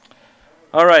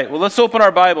All right, well, let's open our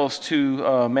Bibles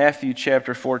to Matthew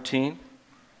chapter 14.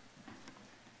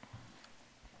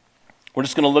 We're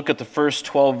just going to look at the first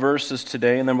 12 verses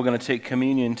today, and then we're going to take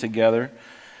communion together.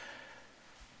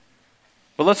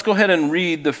 But let's go ahead and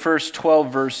read the first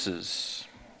 12 verses.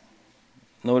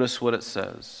 Notice what it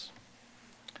says.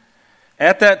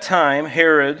 At that time,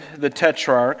 Herod the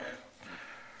Tetrarch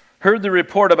heard the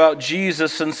report about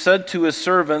Jesus and said to his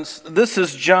servants, "This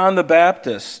is John the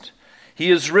Baptist. He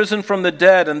is risen from the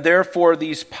dead, and therefore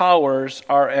these powers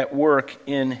are at work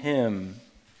in him."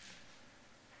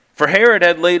 For Herod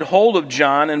had laid hold of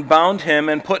John and bound him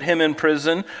and put him in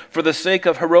prison for the sake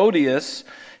of Herodias,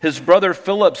 his brother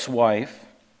Philip's wife,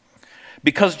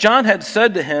 because John had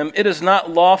said to him, "It is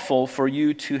not lawful for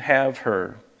you to have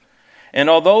her." And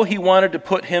although he wanted to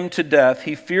put him to death,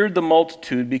 he feared the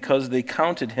multitude because they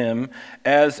counted him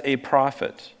as a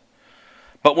prophet.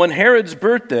 But when Herod's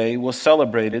birthday was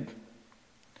celebrated,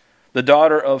 the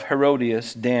daughter of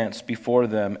Herodias danced before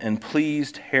them and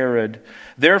pleased Herod.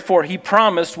 Therefore he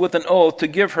promised with an oath to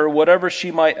give her whatever she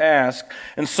might ask.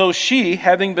 And so she,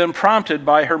 having been prompted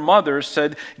by her mother,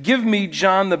 said, "Give me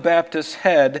John the Baptist's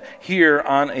head here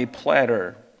on a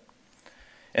platter."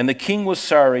 And the king was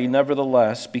sorry,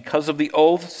 nevertheless, because of the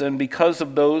oaths and because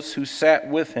of those who sat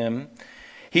with him.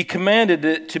 He commanded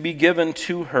it to be given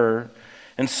to her.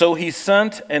 And so he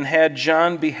sent and had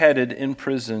John beheaded in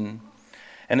prison.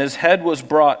 And his head was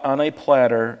brought on a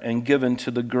platter and given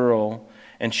to the girl,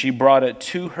 and she brought it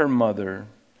to her mother.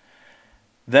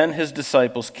 Then his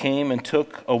disciples came and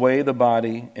took away the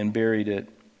body and buried it,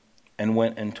 and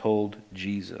went and told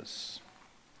Jesus.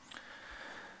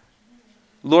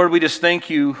 Lord, we just thank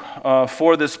you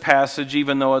for this passage,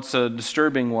 even though it's a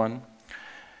disturbing one.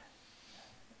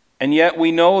 And yet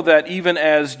we know that even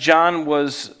as John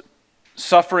was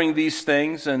suffering these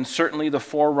things, and certainly the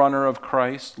forerunner of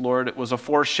Christ, Lord, it was a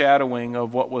foreshadowing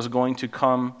of what was going to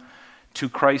come to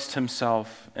Christ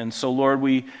himself. And so, Lord,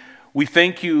 we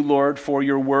thank you, Lord, for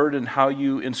your word and how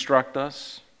you instruct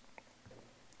us.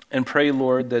 And pray,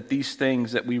 Lord, that these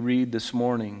things that we read this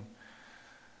morning,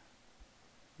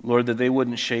 Lord, that they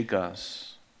wouldn't shake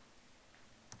us.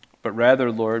 But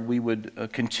rather, Lord, we would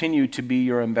continue to be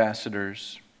your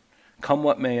ambassadors, come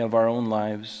what may of our own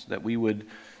lives, that we would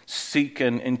seek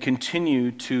and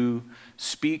continue to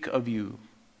speak of you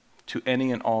to any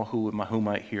and all who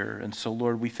might hear. And so,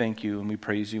 Lord, we thank you and we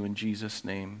praise you in Jesus'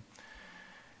 name.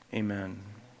 Amen.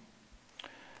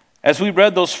 As we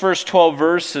read those first 12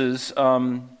 verses,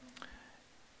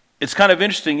 it's kind of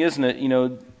interesting, isn't it? You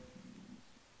know,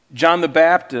 John the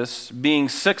Baptist, being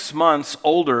 6 months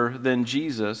older than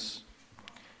Jesus,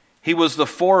 he was the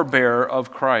forebearer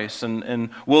of Christ. And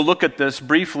we'll look at this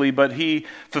briefly, but he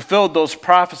fulfilled those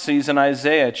prophecies in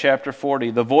Isaiah chapter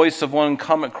 40. The voice of one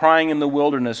crying in the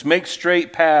wilderness, "Make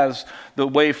straight paths, the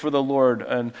way for the Lord."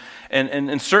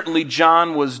 And certainly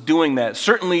John was doing that.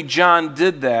 Certainly John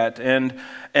did that.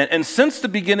 And since the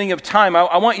beginning of time,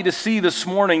 I want you to see this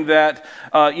morning that,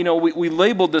 we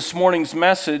labeled this morning's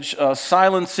message,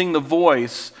 Silencing the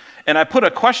Voice. And I put a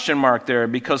question mark there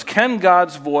because can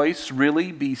God's voice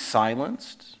really be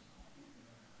silenced?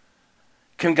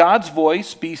 Can God's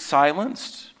voice be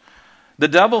silenced? The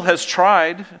devil has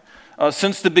tried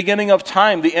since the beginning of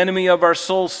time. The enemy of our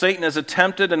souls, Satan, has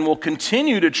attempted and will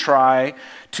continue to try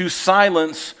to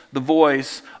silence the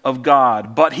voice of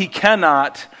God. But he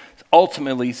cannot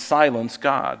ultimately silence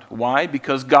God. Why?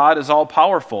 Because God is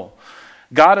all-powerful.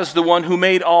 God is the one who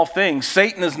made all things.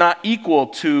 Satan is not equal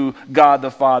to God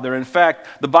the Father. In fact,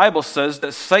 the Bible says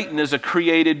that Satan is a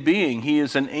created being. He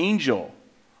is an angel,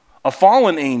 a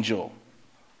fallen angel,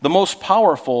 the most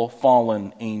powerful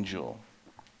fallen angel.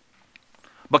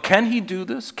 But can he do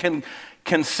this? Can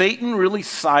Satan really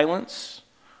silence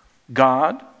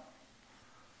God?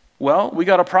 Well, we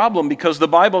got a problem because the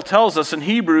Bible tells us in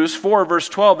Hebrews 4 verse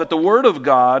 12 that the Word of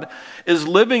God is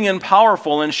living and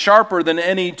powerful and sharper than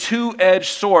any two-edged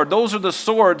sword. Those are the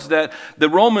swords that the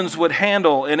Romans would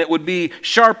handle, and it would be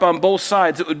sharp on both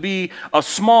sides. It would be a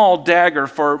small dagger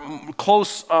for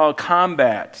close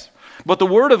combat. But the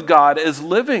Word of God is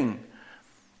living.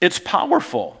 It's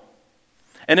powerful.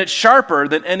 And it's sharper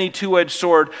than any two-edged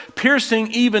sword,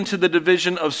 piercing even to the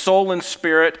division of soul and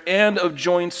spirit and of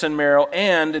joints and marrow.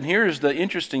 And here's the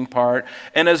interesting part,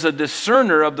 and as a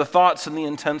discerner of the thoughts and the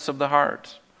intents of the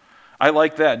heart. I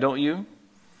like that, don't you?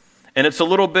 And it's a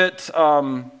little bit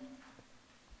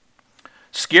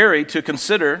scary to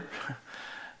consider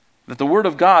that the Word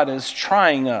of God is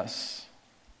trying us.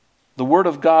 The Word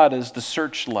of God is the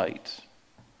searchlight.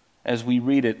 As we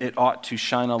read it, it ought to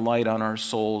shine a light on our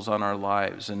souls, on our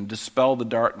lives, and dispel the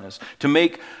darkness, to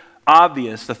make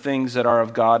obvious the things that are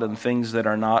of God and things that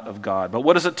are not of God. But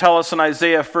what does it tell us in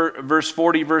Isaiah verse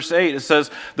 40, verse 8? It says,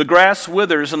 the grass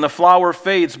withers and the flower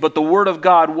fades, but the word of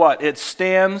God, what? It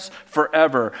stands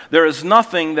forever. There is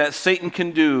nothing that Satan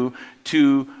can do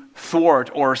to thwart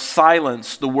or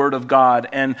silence the word of God.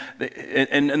 And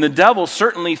the devil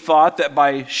certainly thought that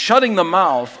by shutting the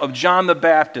mouth of John the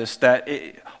Baptist,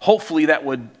 hopefully that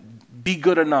would be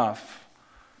good enough.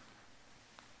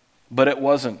 But it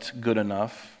wasn't good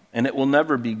enough. And it will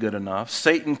never be good enough.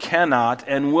 Satan cannot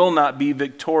and will not be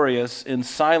victorious in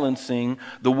silencing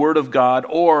the Word of God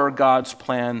or God's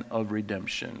plan of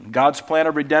redemption. God's plan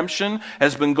of redemption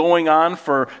has been going on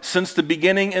since the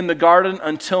beginning in the garden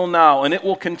until now, and it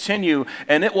will continue,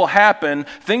 and it will happen.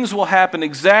 Things will happen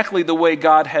exactly the way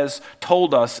God has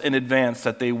told us in advance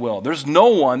that they will. There's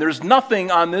nothing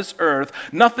on this earth,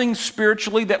 nothing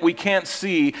spiritually that we can't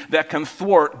see that can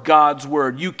thwart God's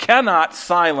Word. You cannot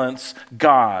silence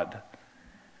God.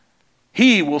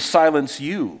 He will silence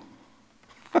you.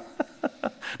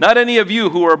 Not any of you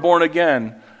who are born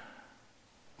again,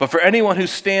 but for anyone who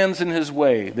stands in his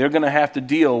way, they're going to have to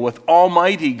deal with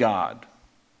Almighty God.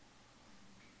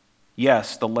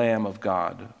 Yes, the Lamb of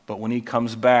God. But when he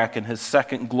comes back in his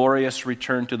second glorious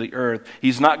return to the earth,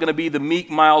 he's not going to be the meek,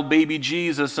 mild baby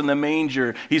Jesus in the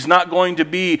manger. He's not going to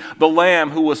be the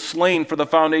Lamb who was slain for the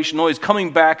foundation. No, he's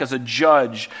coming back as a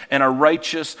judge and a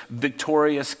righteous,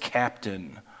 victorious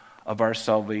captain of our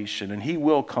salvation. And he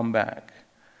will come back,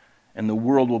 and the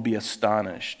world will be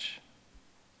astonished.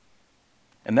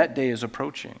 And that day is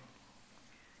approaching,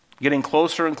 getting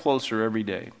closer and closer every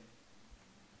day.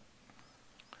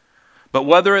 But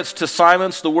whether it's to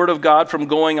silence the Word of God from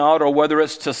going out or whether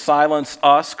it's to silence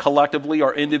us collectively,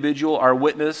 our individual, our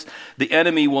witness, the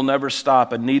enemy will never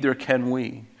stop, and neither can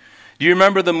we. Do you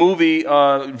remember the movie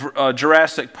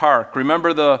Jurassic Park?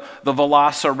 Remember the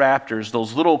velociraptors,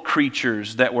 those little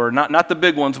creatures that were not the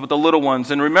big ones, but the little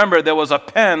ones. And remember, there was a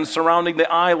pen surrounding the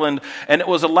island, and it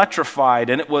was electrified,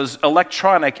 and it was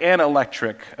electronic and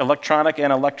electric. Electronic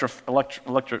and electric,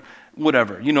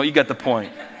 whatever. You get the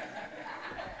point.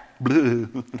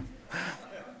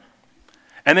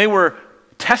 And they were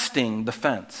testing the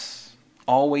fence,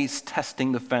 always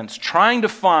testing the fence, trying to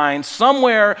find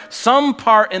somewhere, some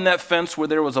part in that fence where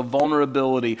there was a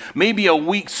vulnerability, maybe a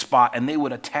weak spot, and they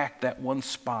would attack that one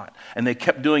spot. And they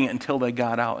kept doing it until they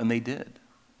got out, and they did.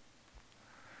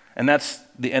 And that's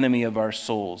the enemy of our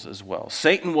souls as well.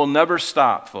 Satan will never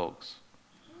stop, folks.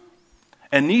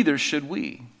 And neither should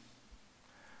we.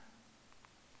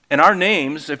 And our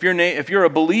names, if you're a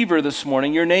believer this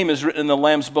morning, your name is written in the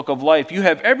Lamb's Book of Life. You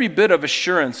have every bit of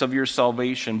assurance of your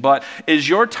salvation. But is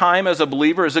your time as a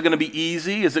believer, is it going to be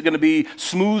easy? Is it going to be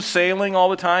smooth sailing all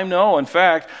the time? No. In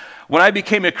fact, when I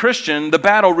became a Christian, the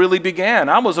battle really began.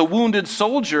 I was a wounded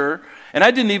soldier, and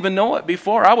I didn't even know it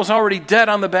before. I was already dead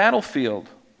on the battlefield.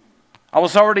 I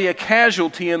was already a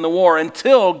casualty in the war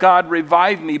until God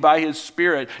revived me by His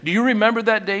Spirit. Do you remember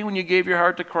that day when you gave your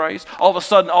heart to Christ? All of a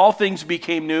sudden, all things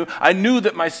became new. I knew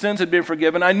that my sins had been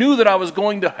forgiven. I knew that I was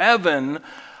going to heaven.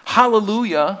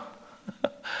 Hallelujah.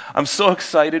 I'm so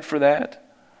excited for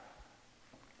that.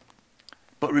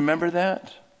 But remember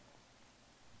that?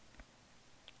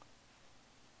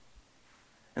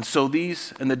 And so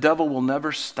the devil will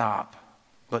never stop,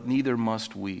 but neither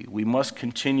must we. We must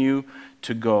continue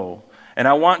to go. And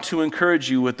I want to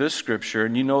encourage you with this scripture,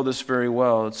 and you know this very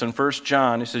well. It's in 1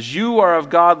 John. It says, "You are of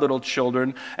God, little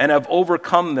children, and have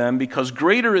overcome them, because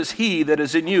greater is He that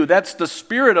is in you." That's the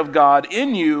Spirit of God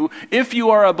in you. If you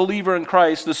are a believer in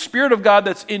Christ, the Spirit of God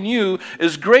that's in you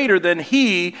is greater than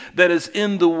he that is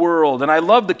in the world. And I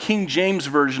love the King James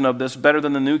version of this better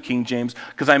than the New King James,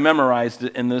 because I memorized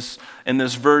it in this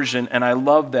version, and I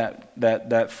love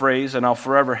that phrase, and I'll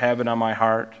forever have it on my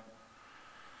heart.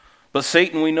 But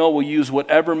Satan, we know, will use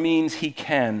whatever means he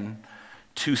can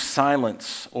to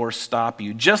silence or stop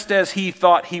you. Just as he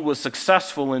thought he was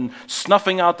successful in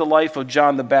snuffing out the life of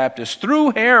John the Baptist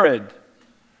through Herod.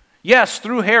 Yes,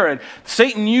 through Herod.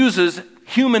 Satan uses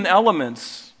human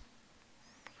elements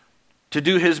to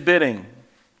do his bidding.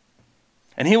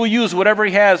 And he will use whatever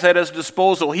he has at his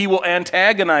disposal. He will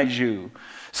antagonize you.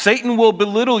 Satan will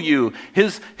belittle you.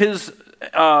 His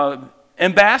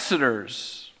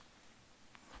ambassadors,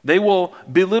 they will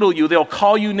belittle you. They'll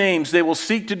call you names. They will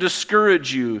seek to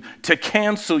discourage you, to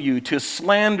cancel you, to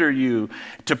slander you,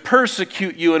 to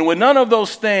persecute you. And when none of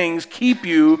those things keep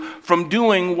you from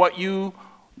doing what you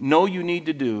know you need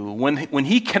to do, when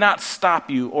he cannot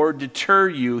stop you or deter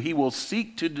you, he will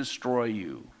seek to destroy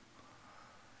you.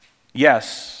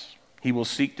 Yes, he will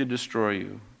seek to destroy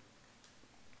you.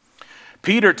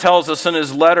 Peter tells us in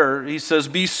his letter, he says,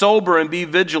 "Be sober and be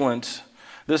vigilant.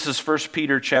 This is 1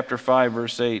 Peter chapter 5,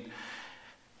 verse 8.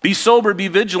 Be sober, be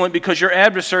vigilant, because your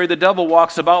adversary, the devil,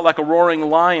 walks about like a roaring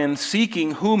lion,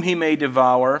 seeking whom he may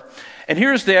devour. And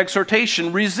here's the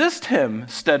exhortation: resist him,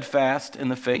 steadfast in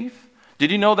the faith. Did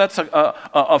you know that's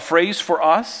a phrase for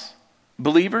us,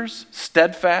 believers?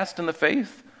 Steadfast in the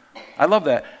faith. I love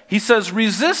that. He says,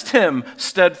 resist him,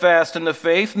 steadfast in the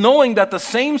faith, knowing that the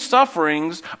same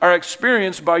sufferings are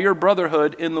experienced by your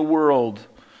brotherhood in the world.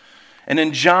 And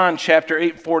in John chapter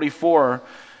 8:44,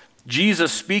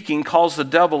 Jesus speaking calls the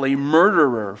devil a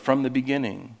murderer from the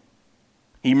beginning.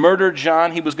 He murdered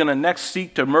John. He was going to next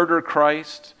seek to murder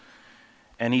Christ.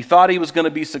 And he thought he was going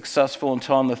to be successful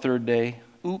until on the third day,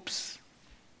 oops,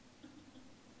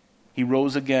 he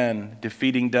rose again,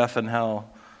 defeating death and hell.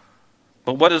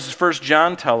 But what does 1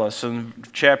 John tell us in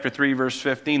chapter 3, verse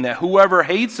 15? That whoever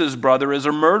hates his brother is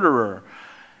a murderer.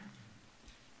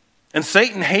 And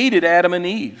Satan hated Adam and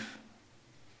Eve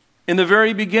in the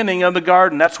very beginning of the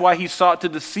garden. That's why he sought to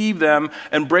deceive them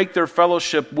and break their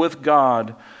fellowship with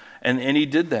God. And he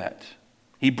did that.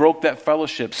 He broke that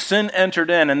fellowship. Sin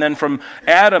entered in, and then from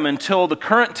Adam until the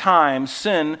current time,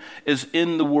 sin is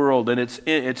in the world, and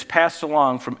it's passed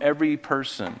along from every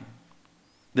person.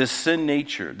 This sin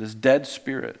nature, this dead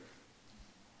spirit,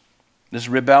 this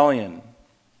rebellion.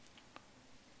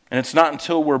 And it's not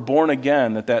until we're born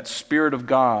again that Spirit of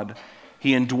God,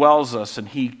 He indwells us and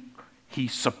He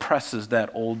suppresses that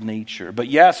old nature. But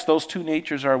yes, those two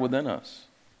natures are within us.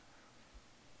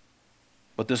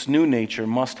 But this new nature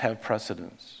must have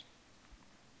precedence.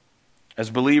 As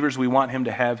believers, we want Him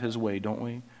to have His way, don't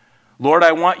we? Lord,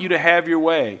 I want you to have your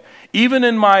way. Even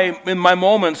in my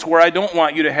moments where I don't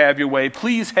want you to have your way,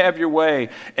 please have your way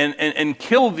and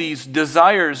kill these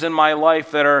desires in my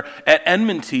life that are at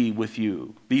enmity with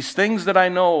you. These things that I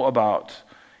know about.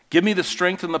 Give me the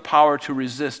strength and the power to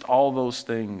resist all those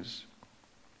things.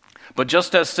 But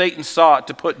just as Satan sought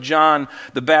to put John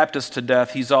the Baptist to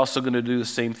death, he's also going to do the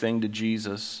same thing to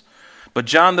Jesus. But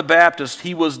John the Baptist,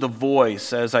 he was the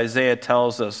voice, as Isaiah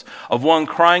tells us, of one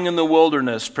crying in the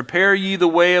wilderness, prepare ye the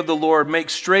way of the Lord, make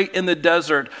straight in the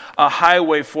desert a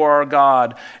highway for our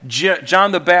God.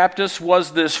 John the Baptist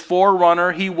was this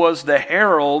forerunner. He was the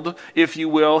herald, if you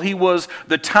will. He was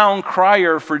the town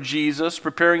crier for Jesus,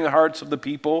 preparing the hearts of the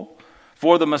people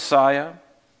for the Messiah.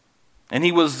 And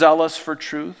he was zealous for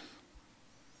truth.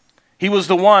 He was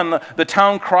the one, the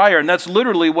town crier, and that's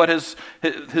literally what his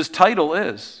title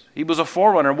is. He was a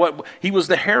forerunner. He was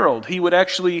the herald. He would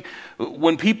actually,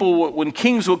 when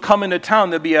kings would come into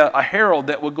town, there'd be a herald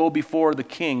that would go before the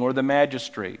king or the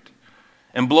magistrate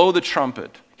and blow the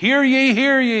trumpet. Hear ye,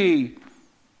 hear ye.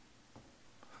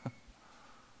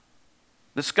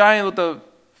 This guy with the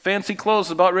fancy clothes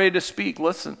is about ready to speak.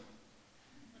 Listen.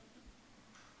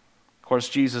 Of course,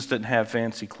 Jesus didn't have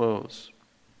fancy clothes.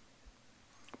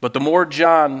 But the more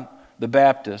John the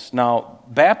Baptist, now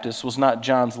Baptist was not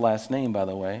John's last name, by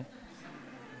the way.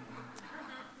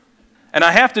 And I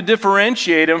have to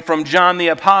differentiate him from John the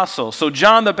Apostle. So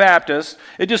John the Baptist,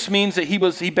 it just means that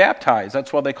he baptized.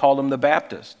 That's why they called him the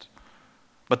Baptist.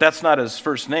 But that's not his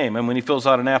first name. And when he fills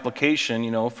out an application,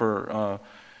 for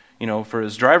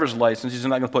his driver's license, he's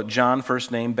not going to put John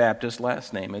first name, Baptist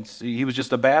last name. He was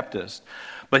just a Baptist.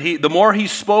 But the more he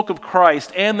spoke of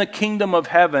Christ and the kingdom of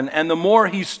heaven, and the more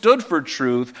he stood for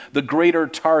truth, the greater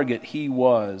target he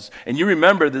was. And you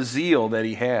remember the zeal that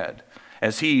he had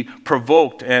as he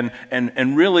provoked and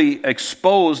really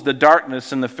exposed the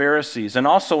darkness in the Pharisees and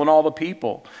also in all the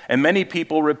people. And many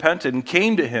people repented and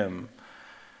came to him.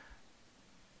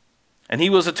 And he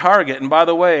was a target. And by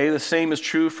the way, the same is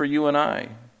true for you and I.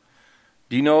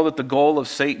 Do you know that the goal of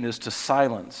Satan is to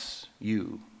silence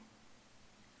you?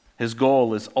 His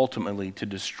goal is ultimately to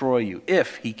destroy you,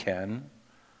 if he can.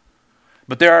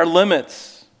 But there are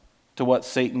limits to what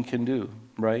Satan can do,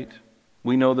 right?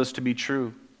 We know this to be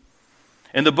true.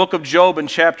 In the book of Job, in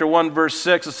chapter 1, verse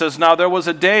 6, it says, Now there was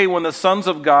a day when the sons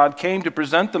of God came to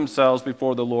present themselves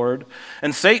before the Lord,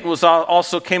 and Satan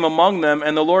also came among them,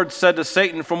 and the Lord said to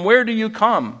Satan, From where do you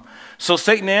come? So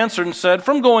Satan answered and said,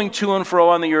 From going to and fro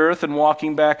on the earth and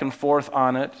walking back and forth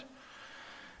on it.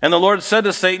 And the Lord said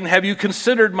to Satan, Have you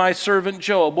considered my servant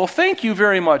Job? Well, thank you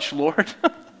very much, Lord.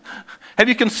 Have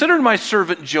you considered my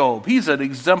servant Job? He's an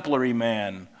exemplary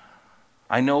man.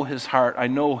 I know his heart. I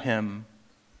know him.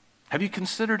 Have you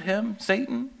considered him,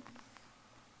 Satan?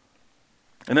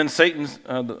 And then Satan,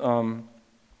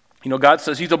 God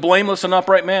says he's a blameless and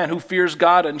upright man who fears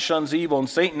God and shuns evil. And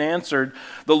Satan answered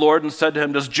the Lord and said to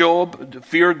him, Does Job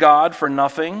fear God for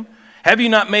nothing? Have you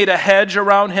not made a hedge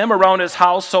around him, around his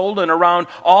household, and around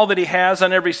all that he has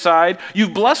on every side?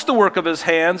 You've blessed the work of his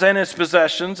hands and his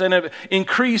possessions, and have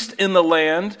increased in the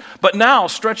land. But now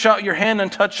stretch out your hand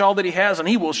and touch all that he has, and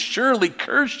he will surely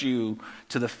curse you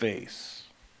to the face."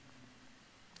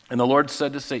 And the Lord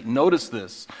said to Satan, notice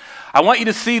this. I want you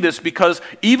to see this, because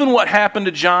even what happened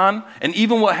to John and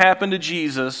even what happened to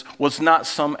Jesus was not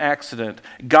some accident.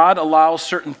 God allows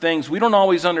certain things. We don't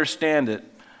always understand it.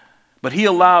 But he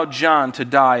allowed John to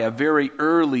die a very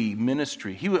early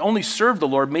ministry. He only served the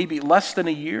Lord maybe less than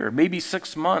a year, maybe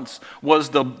 6 months was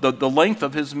the length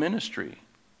of his ministry.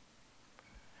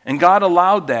 And God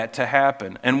allowed that to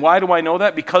happen. And why do I know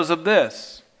that? Because of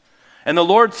this. And the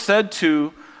Lord said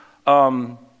to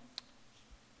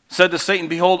Satan,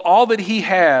 "Behold, all that he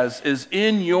has is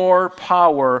in your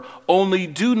power, only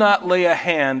do not lay a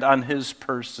hand on his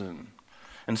person."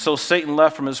 And so Satan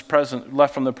left from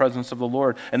the presence of the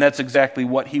Lord, and that's exactly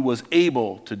what he was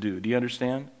able to do. Do you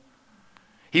understand?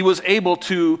 He was able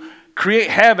to create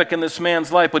havoc in this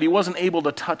man's life, but he wasn't able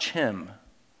to touch him.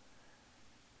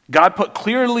 God put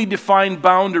clearly defined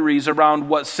boundaries around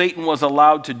what Satan was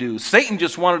allowed to do. Satan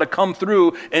just wanted to come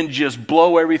through and just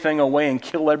blow everything away and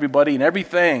kill everybody and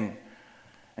everything.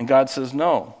 And God says,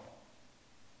 no.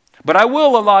 But I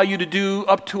will allow you to do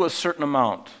up to a certain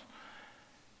amount.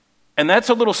 And that's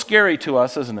a little scary to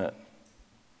us, isn't it?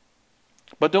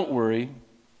 But don't worry,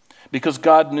 because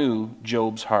God knew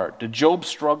Job's heart. Did Job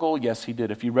struggle? Yes, he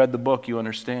did. If you read the book, you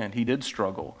understand. He did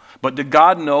struggle. But did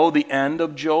God know the end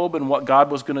of Job and what God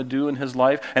was going to do in his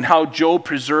life and how Job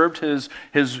preserved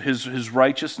his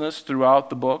righteousness throughout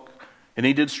the book? And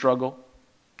he did struggle.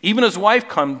 Even his wife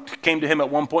came to him at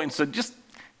one point and said, "Just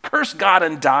curse God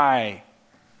and die."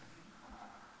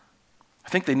 I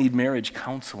think they need marriage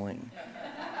counseling.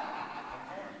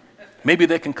 Maybe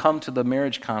they can come to the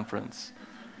marriage conference.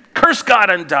 Curse God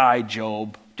and die,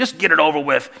 Job. Just get it over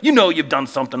with. You know you've done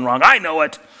something wrong. I know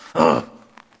it. Ugh.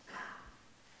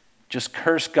 Just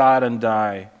curse God and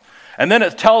die. And then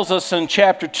it tells us in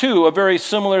chapter 2 a very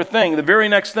similar thing, the very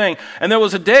next thing. "And there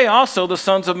was a day also the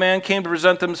sons of man came to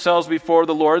present themselves before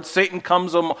the Lord. Satan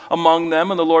comes among them,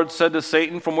 and the Lord said to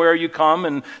Satan, 'From where you come?'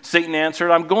 And Satan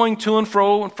answered, 'I'm going to and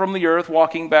fro from the earth,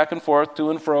 walking back and forth to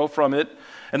and fro from it.'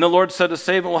 And the Lord said to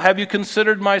Satan, 'Well, have you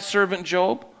considered my servant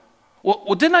Job?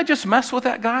 Well, didn't I just mess with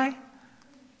that guy?'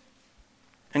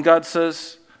 And God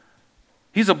says,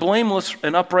 'He's a blameless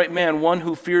and upright man, one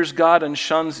who fears God and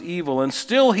shuns evil. And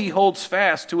still he holds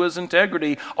fast to his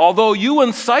integrity, although you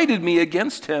incited me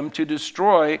against him to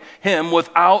destroy him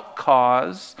without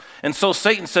cause.' And so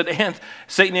Satan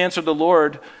answered the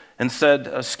Lord and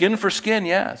said, 'Skin for skin,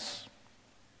 yes.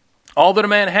 All that a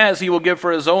man has he will give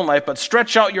for his own life, but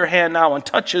stretch out your hand now and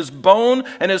touch his bone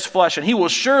and his flesh, and he will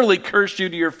surely curse you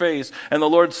to your face.' And the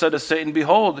Lord said to Satan,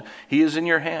 'Behold, he is in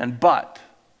your hand, but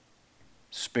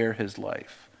spare his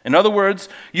life.'" In other words,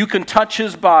 you can touch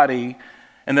his body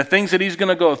and the things that he's going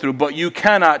to go through, but you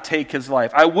cannot take his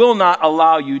life. I will not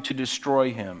allow you to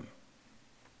destroy him.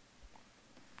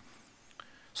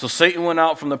 So Satan went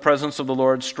out from the presence of the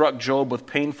Lord, struck Job with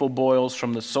painful boils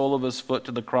from the sole of his foot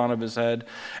to the crown of his head.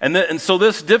 And so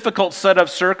this difficult set of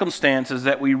circumstances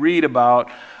that we read about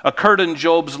occurred in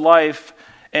Job's life,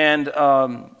 and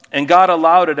God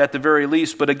allowed it at the very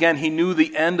least. But again, he knew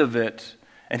the end of it,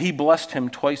 and he blessed him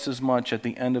twice as much at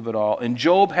the end of it all. And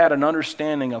Job had an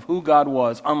understanding of who God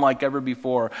was, unlike ever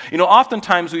before. You know,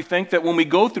 oftentimes we think that when we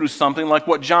go through something like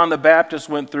what John the Baptist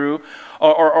went through,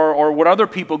 or what other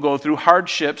people go through,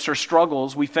 hardships or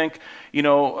struggles, we think,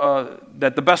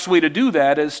 that the best way to do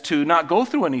that is to not go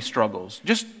through any struggles.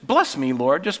 Just bless me,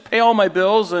 Lord. Just pay all my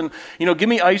bills, and give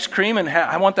me ice cream, and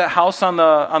I want that house on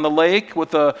the lake with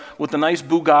the nice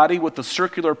Bugatti with the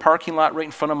circular parking lot right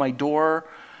in front of my door.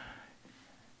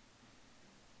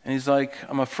 And he's like,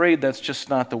 I'm afraid that's just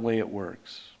not the way it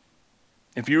works.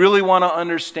 If you really want to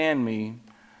understand me,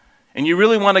 and you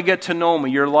really want to get to know me,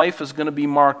 your life is going to be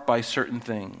marked by certain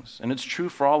things. And it's true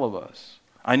for all of us.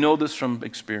 I know this from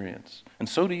experience, and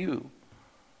so do you.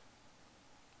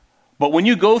 But when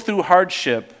you go through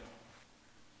hardship,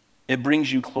 it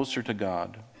brings you closer to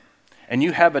God. And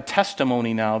you have a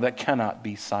testimony now that cannot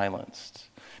be silenced.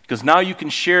 Because now you can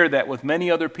share that with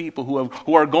many other people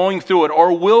who are going through it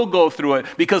or will go through it.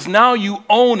 Because now you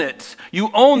own it. You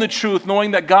own the truth,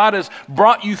 knowing that God has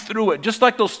brought you through it. Just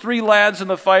like those 3 lads in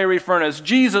the fiery furnace.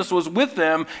 Jesus was with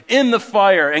them in the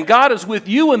fire. And God is with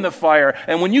you in the fire.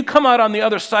 And when you come out on the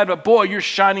other side of it, boy, you're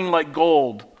shining like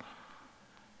gold.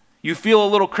 You feel a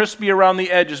little crispy around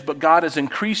the edges, but God has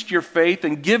increased your faith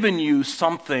and given you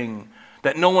something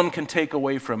that no one can take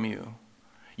away from you.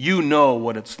 You know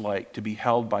what it's like to be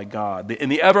held by God in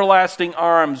the everlasting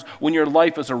arms when your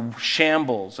life is a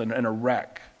shambles and a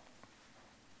wreck.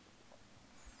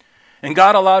 And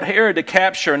God allowed Herod to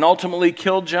capture and ultimately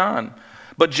kill John.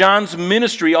 But John's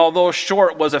ministry, although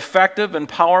short, was effective and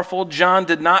powerful. John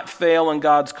did not fail in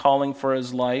God's calling for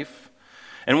his life.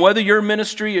 And whether your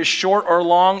ministry is short or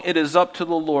long, it is up to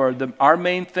the Lord. Our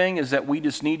main thing is that we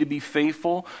just need to be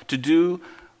faithful to do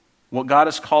what God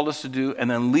has called us to do and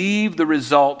then leave the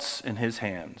results in his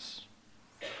hands.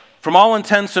 From all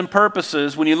intents and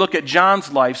purposes, when you look at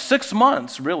John's life, 6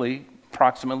 months, really,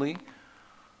 approximately.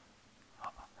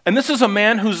 And this is a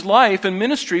man whose life and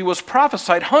ministry was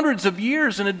prophesied hundreds of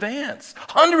years in advance.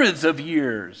 Hundreds of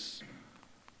years.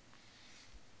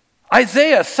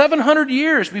 Isaiah, 700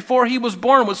 years before he was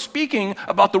born, was speaking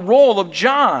about the role of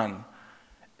John.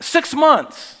 6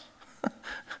 months.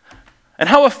 And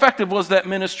how effective was that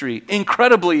ministry?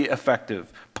 Incredibly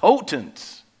effective.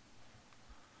 Potent.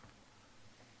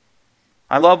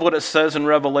 I love what it says in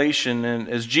Revelation, and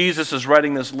as Jesus is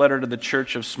writing this letter to the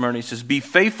church of Smyrna, he says, "Be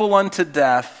faithful unto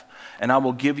death, and I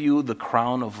will give you the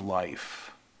crown of life."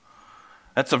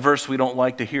 That's a verse we don't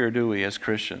like to hear, do we, as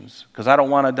Christians? Because I don't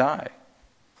want to die.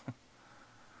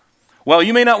 Well,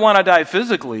 you may not want to die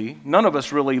physically. None of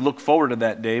us really look forward to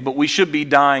that day, but we should be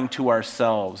dying to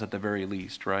ourselves at the very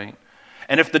least, right?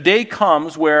 And if the day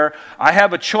comes where I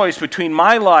have a choice between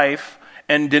my life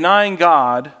and denying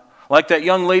God, like that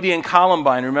young lady in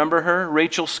Columbine, remember her,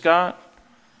 Rachel Scott?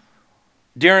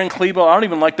 Darren Klebold, I don't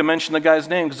even like to mention the guy's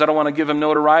name because I don't want to give him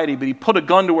notoriety, but he put a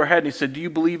gun to her head and he said, "Do you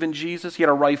believe in Jesus?" He had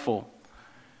a rifle.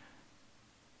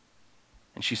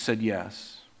 And she said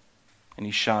yes. And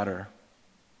he shot her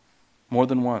more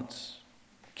than once,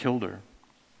 killed her.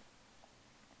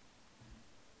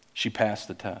 She passed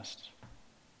the test.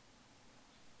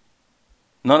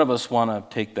 None of us want to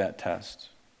take that test.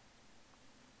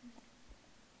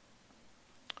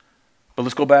 But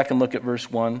let's go back and look at verse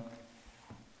 1. It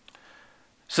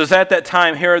says, "At that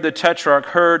time Herod the Tetrarch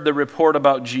heard the report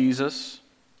about Jesus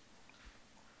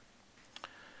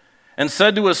and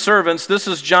said to his servants, 'This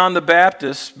is John the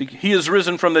Baptist. He is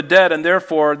risen from the dead, and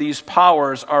therefore these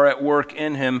powers are at work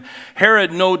in him.'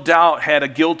 Herod no doubt had a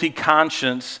guilty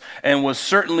conscience and was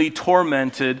certainly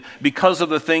tormented because of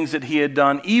the things that he had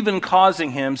done, even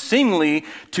causing him seemingly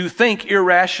to think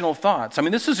irrational thoughts." I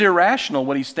mean, this is irrational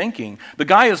what he's thinking. The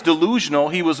guy is delusional.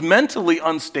 He was mentally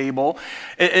unstable.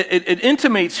 It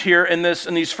intimates here in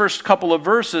these first couple of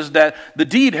verses that the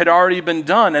deed had already been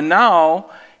done, and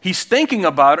now he's thinking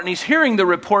about it, and he's hearing the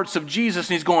reports of Jesus,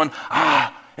 and he's going,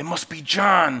 it must be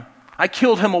John. I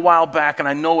killed him a while back, and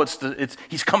I know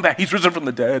he's come back. He's risen from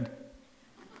the dead.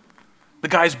 The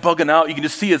guy's bugging out. You can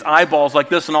just see his eyeballs like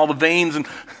this and all the veins and,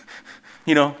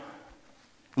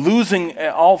 losing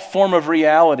all form of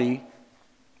reality.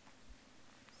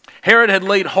 Herod had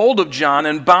laid hold of John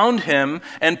and bound him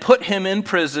and put him in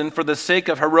prison for the sake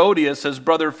of Herodias, his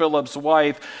brother Philip's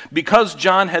wife, because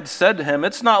John had said to him,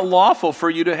 "It's not lawful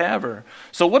for you to have her."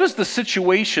 So what is the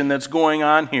situation that's going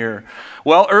on here?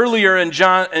 Well, earlier in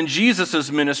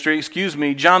Jesus' ministry,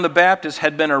 John the Baptist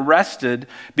had been arrested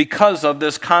because of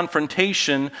this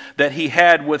confrontation that he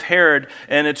had with Herod,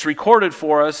 and it's recorded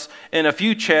for us in a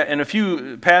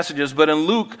few passages, but in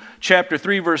Luke chapter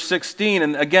 3, verse 16,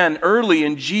 and again, early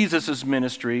in Jesus'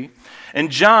 ministry, and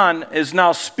John is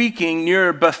now speaking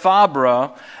near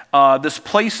Bethabara, this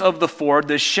place of the ford,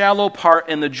 this shallow part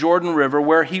in the Jordan River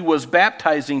where he was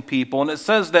baptizing people. And it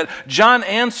says that John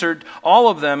answered all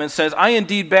of them and says, "I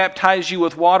indeed baptize you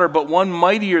with water, but one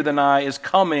mightier than I is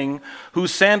coming,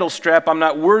 whose sandal strap I'm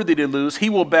not worthy to loose. He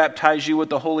will baptize you with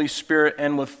the Holy Spirit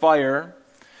and with fire.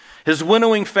 His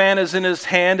winnowing fan is in his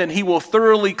hand, and he will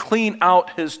thoroughly clean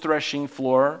out his threshing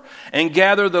floor and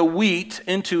gather the wheat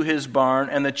into his barn,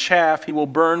 and the chaff he will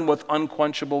burn with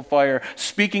unquenchable fire."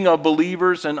 Speaking of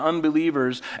believers and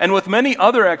unbelievers. And with many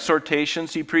other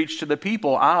exhortations he preached to the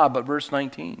people. But verse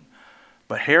 19.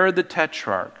 "But Herod the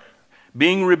Tetrarch,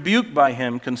 being rebuked by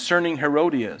him concerning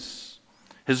Herodias,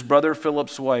 his brother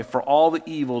Philip's wife, for all the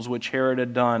evils which Herod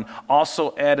had done,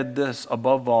 also added this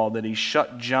above all, that he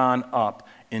shut John up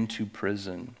into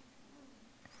prison."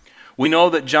 We know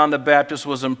that John the Baptist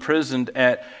was imprisoned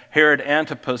at Herod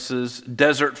Antipas's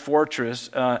desert fortress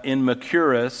in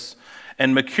Machaerus,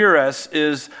 and Machaerus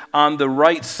is on the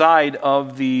right side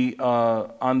of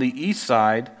on the east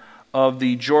side of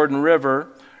the Jordan River,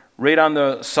 right on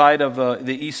the side of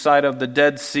the east side of the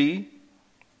Dead Sea,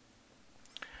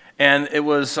 and it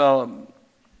was.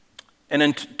 And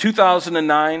in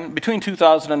 2009, between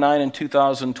 2009 and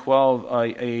 2012,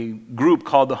 a group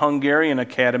called the Hungarian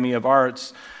Academy of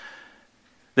Arts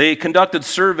They conducted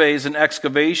surveys and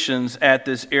excavations at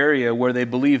this area where they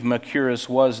believe Machaerus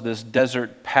was, this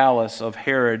desert palace of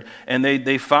Herod, and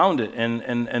they found it,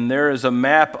 and there is a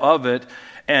map of it,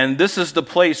 and this is the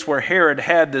place where Herod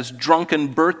had this drunken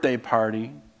birthday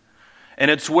party, and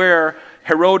it's where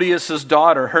Herodias'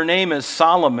 daughter, her name is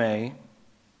Salome,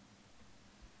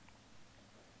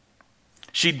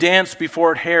 she danced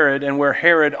before Herod, and where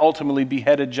Herod ultimately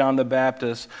beheaded John the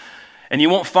Baptist. And you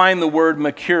won't find the word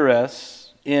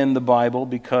Machaerus in the Bible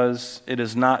because it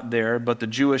is not there, but the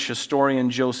Jewish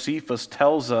historian Josephus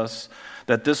tells us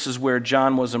that this is where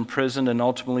John was imprisoned and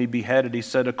ultimately beheaded. He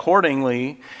said,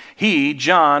 accordingly, he,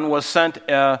 John, was sent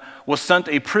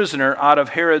a prisoner out of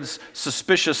Herod's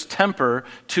suspicious temper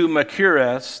to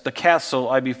Machaerus, the castle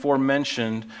I before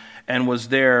mentioned, and was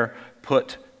there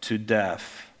put to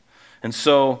death. And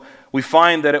so we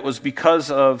find that it was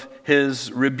because of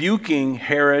his rebuking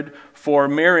Herod for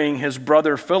marrying his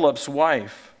brother Philip's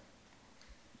wife.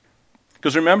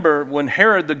 Because remember, when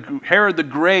Herod the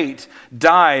Great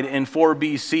died in 4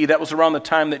 BC, that was around the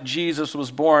time that Jesus was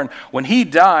born. When he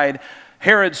died,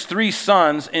 Herod's 3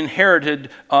 sons inherited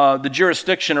the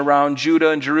jurisdiction around Judah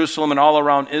and Jerusalem and all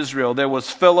around Israel. There was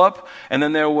Philip, and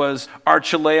then there was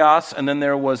Archelaus, and then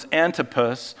there was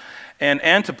Antipas. And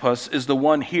Antipas is the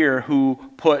one here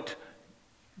who put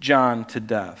John to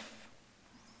death.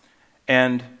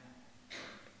 And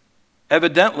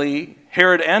evidently,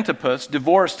 Herod Antipas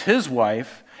divorced his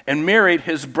wife and married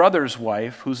his brother's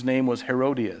wife, whose name was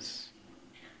Herodias.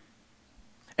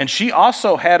 And she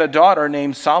also had a daughter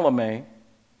named Salome,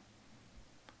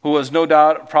 who was no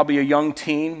doubt probably a young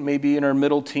teen, maybe in her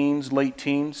middle teens, late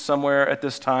teens, somewhere at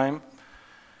this time.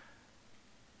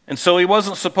 And so he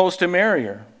wasn't supposed to marry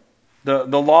her. The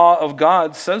law of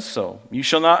God says so. You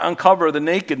shall not uncover the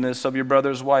nakedness of your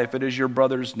brother's wife. It is your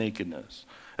brother's nakedness.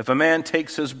 If a man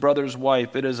takes his brother's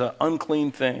wife, it is an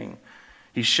unclean thing.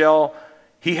 He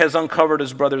has uncovered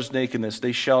his brother's nakedness.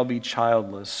 They shall be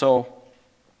childless. So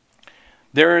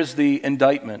there is the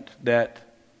indictment that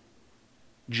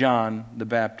John the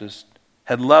Baptist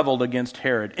had leveled against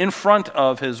Herod in front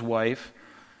of his wife,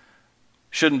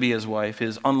 shouldn't be his wife,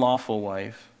 his unlawful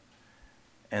wife,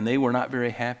 and they were not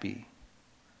very happy,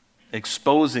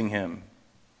 exposing him.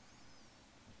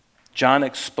 John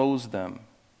exposed them.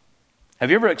 Have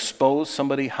you ever exposed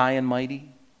somebody high and mighty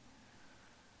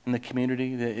in the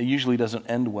community? It usually doesn't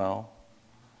end well.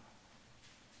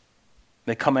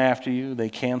 They come after you, they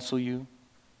cancel you,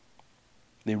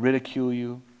 they ridicule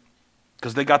you.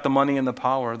 Because they got the money and the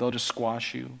power, they'll just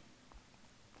squash you.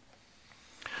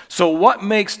 So what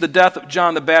makes the death of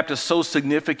John the Baptist so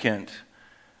significant?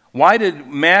 Why did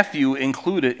Matthew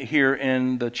include it here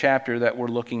in the chapter that we're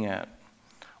looking at?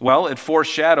 Well, it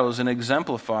foreshadows and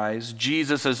exemplifies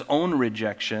Jesus' own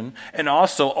rejection and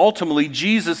also ultimately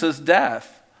Jesus'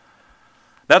 death.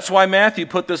 That's why Matthew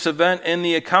put this event in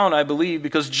the account, I believe,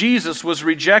 because Jesus was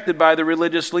rejected by the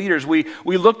religious leaders. We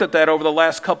looked at that over the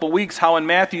last couple weeks, how in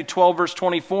Matthew 12, verse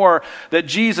 24, that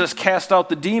Jesus cast out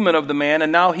the demon of the man,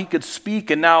 and now he could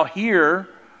speak and now hear.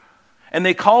 And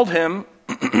they called him,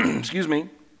 excuse me,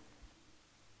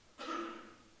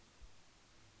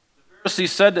 the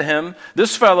Pharisees said to him,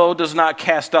 this fellow does not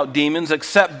cast out demons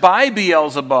except by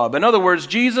Beelzebub. In other words,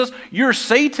 Jesus, you're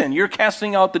Satan. You're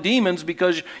casting out the demons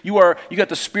because you got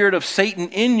the spirit of Satan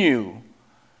in you.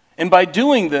 And by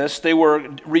doing this, they were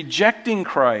rejecting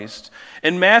Christ.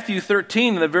 In Matthew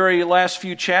 13, in the very last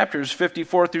few chapters,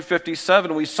 54 through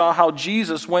 57, we saw how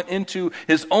Jesus went into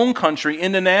his own country,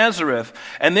 into Nazareth,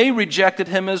 and they rejected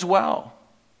him as well.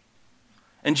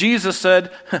 And Jesus said,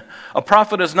 a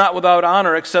prophet is not without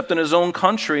honor except in his own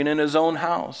country and in his own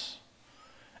house.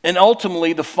 And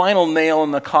ultimately, the final nail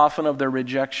in the coffin of their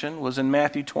rejection was in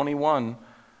Matthew 21,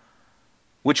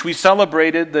 which we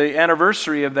celebrated the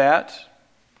anniversary of that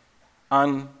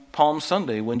on Palm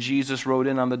Sunday when Jesus rode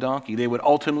in on the donkey. They would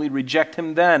ultimately reject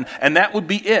him then, and that would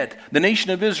be it. The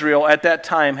nation of Israel at that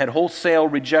time had wholesale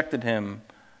rejected him.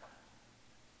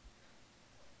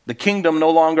 The kingdom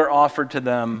no longer offered to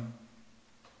them.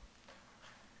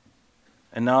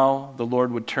 And now the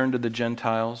Lord would turn to the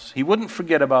Gentiles. He wouldn't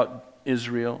forget about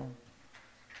Israel.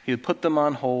 He would put them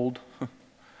on hold,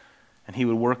 and he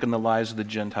would work in the lives of the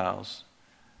Gentiles.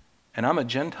 And I'm a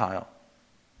Gentile,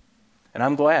 and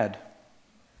I'm glad.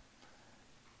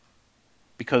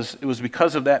 Because it was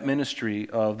because of that ministry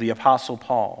of the Apostle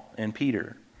Paul and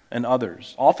Peter and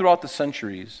others, all throughout the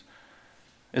centuries,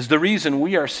 is the reason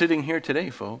we are sitting here today,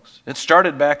 folks. It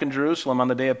started back in Jerusalem on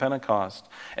the day of Pentecost.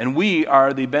 And we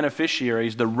are the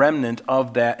beneficiaries, the remnant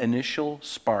of that initial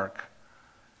spark.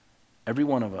 Every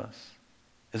one of us.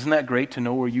 Isn't that great to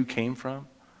know where you came from?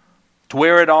 to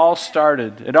where it all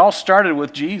started. It all started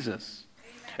with Jesus.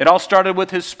 It all started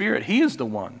with his Spirit. He is the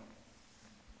one.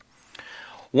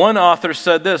 One author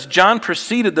said this: John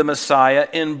preceded the Messiah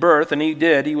in birth, and he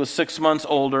did. He was 6 months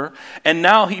older. And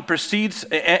now he precedes,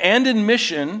 and in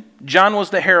mission, John was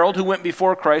the herald who went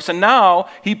before Christ. And now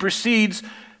he precedes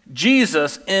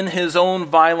Jesus in his own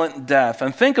violent death.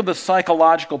 And think of the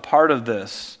psychological part of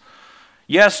this.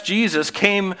 Yes, Jesus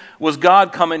was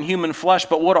God come in human flesh,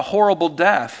 but what a horrible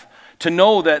death. To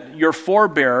know that your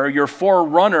forebearer, your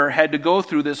forerunner, had to go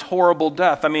through this horrible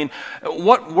death. I mean,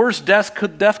 what worse death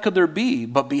could there be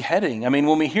but beheading? I mean,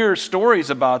 when we hear stories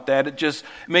about that, it just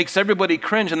makes everybody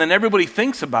cringe, and then everybody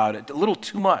thinks about it a little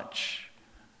too much.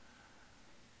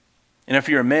 And if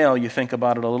you're a male, you think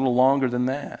about it a little longer than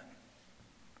that.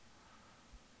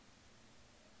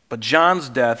 But John's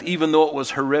death, even though it was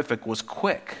horrific, was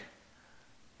quick.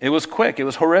 It was quick. It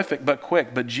was horrific, but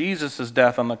quick. But Jesus'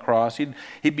 death on the cross,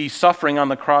 he'd be suffering on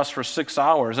the cross for 6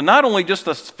 hours. And not only just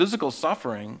the physical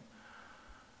suffering,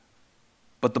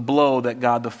 but the blow that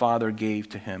God the Father gave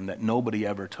to him that nobody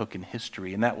ever took in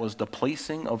history. And that was the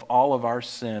placing of all of our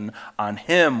sin on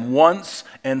him once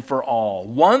and for all.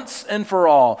 Once and for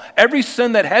all. Every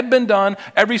sin that had been done,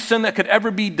 every sin that could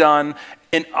ever be done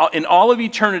in all of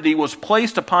eternity was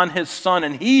placed upon his Son,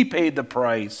 and he paid the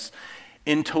price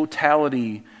in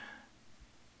totality.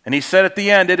 And he said at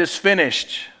the end, it is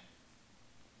finished.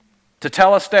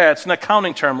 Tetelestai, it's an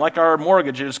accounting term, like our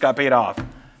mortgage just got paid off.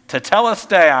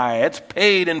 Tetelestai, it's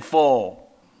paid in full.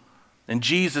 And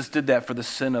Jesus did that for the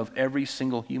sin of every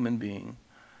single human being.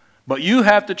 But you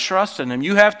have to trust in him.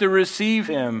 You have to receive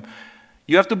him.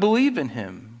 You have to believe in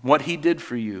him, what he did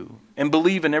for you, and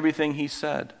believe in everything he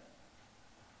said.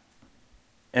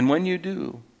 And when you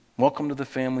do, welcome to the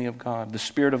family of God. The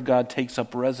Spirit of God takes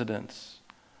up residence.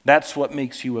 That's what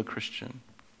makes you a Christian.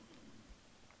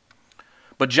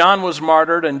 But John was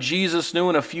martyred, and Jesus knew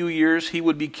in a few years he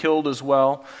would be killed as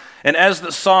well. And as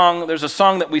there's a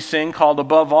song that we sing called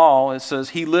Above All, it says,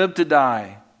 he lived to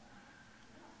die.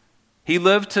 He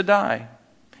lived to die.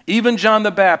 Even John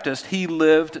the Baptist, he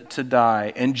lived to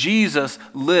die. And Jesus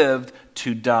lived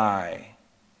to die.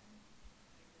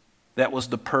 That was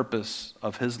the purpose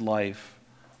of his life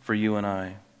for you and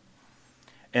I.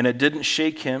 And it didn't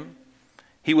shake him.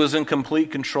 He was in complete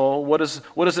control. What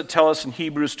does it tell us in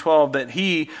Hebrews 12?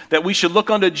 That we should look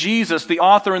unto Jesus, the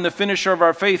author and the finisher of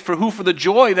our faith, for the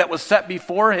joy that was set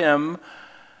before him,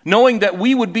 knowing that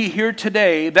we would be here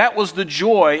today, that was the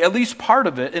joy, at least part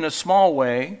of it in a small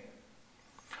way.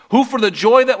 Who for the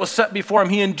joy that was set before him,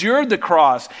 he endured the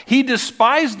cross. He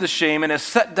despised the shame and is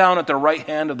set down at the right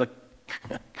hand of the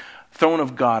throne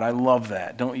of God. I love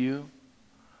that, don't you?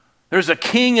 There's a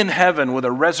king in heaven with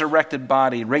a resurrected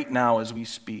body right now as we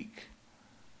speak.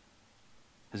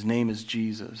 His name is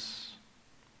Jesus.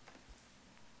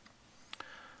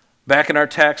 Back in our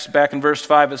text, back in verse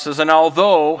 5, it says, and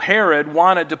although Herod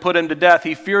wanted to put him to death,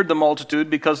 he feared the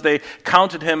multitude because they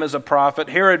counted him as a prophet.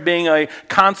 Herod being a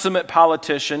consummate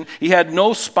politician, he had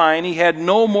no spine, he had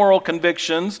no moral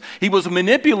convictions. He was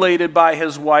manipulated by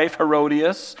his wife,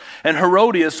 Herodias, and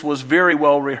Herodias was very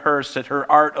well rehearsed at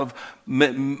her art of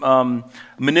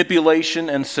manipulation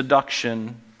and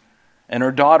seduction, and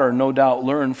her daughter no doubt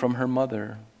learned from her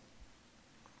mother.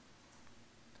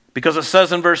 Because it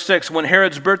says in verse 6, when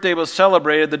Herod's birthday was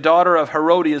celebrated, the daughter of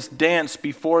Herodias danced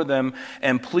before them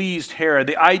and pleased Herod.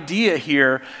 The idea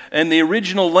here, and the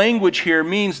original language here,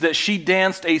 means that she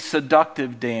danced a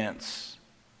seductive dance.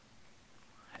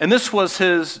 And this was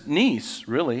his niece,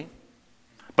 really.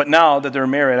 But now that they're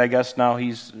married, I guess now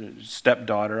he's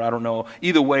stepdaughter. I don't know.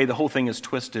 Either way, the whole thing is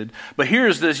twisted. But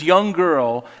here's this young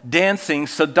girl dancing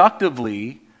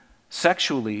seductively,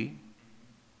 sexually,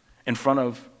 in front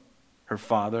of her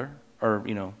father, or,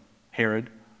 Herod,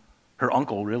 her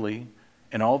uncle, really,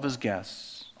 and all of his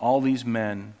guests, all these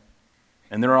men.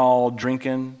 And they're all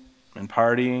drinking and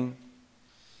partying,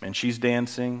 and she's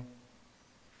dancing,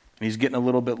 and he's getting a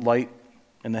little bit light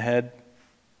in the head.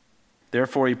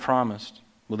 Therefore, he promised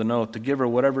with an oath to give her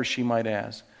whatever she might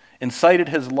ask. Incited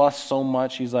his lust so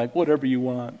much, he's like, whatever you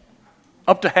want.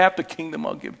 Up to half the kingdom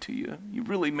I'll give to you. You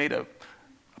really made a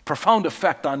profound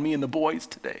effect on me and the boys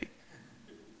today.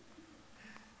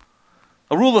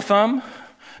 A rule of thumb,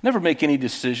 never make any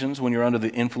decisions when you're under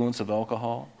the influence of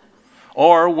alcohol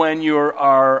or when you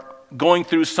are going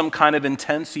through some kind of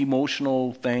intense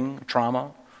emotional thing,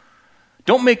 trauma.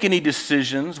 Don't make any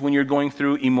decisions when you're going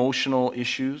through emotional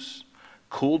issues.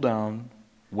 Cool down,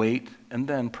 wait, and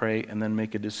then pray, and then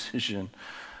make a decision.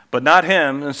 But not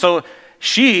him. And so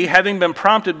she, having been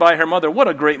prompted by her mother, what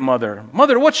a great mother.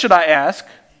 Mother, what should I ask?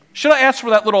 Should I ask for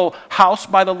that little house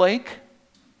by the lake?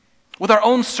 with our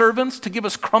own servants to give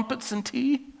us crumpets and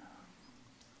tea?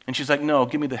 And she's like, no,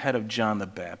 give me the head of John the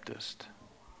Baptist.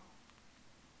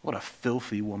 What a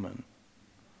filthy woman.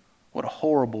 What a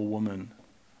horrible woman.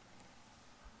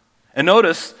 And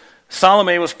notice,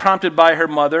 Salome was prompted by her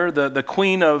mother, the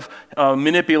queen of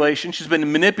manipulation. She's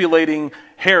been manipulating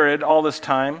Herod all this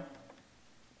time.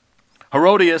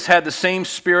 Herodias had the same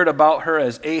spirit about her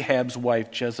as Ahab's wife,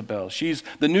 Jezebel. She's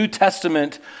the New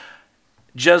Testament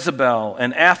Jezebel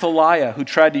and Athaliah, who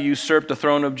tried to usurp the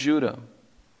throne of Judah.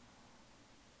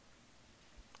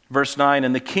 Verse 9,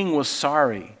 and the king was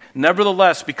sorry.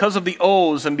 Nevertheless, because of the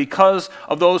oaths and because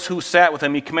of those who sat with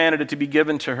him, he commanded it to be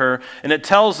given to her. And it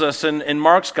tells us in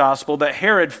Mark's gospel that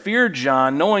Herod feared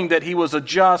John, knowing that he was a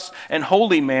just and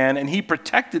holy man, and he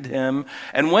protected him.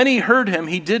 And when he heard him,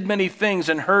 he did many things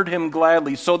and heard him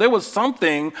gladly. So there was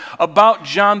something about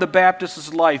John the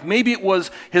Baptist's life. Maybe it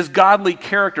was his godly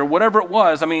character, whatever it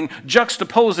was. I mean,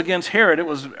 juxtaposed against Herod, it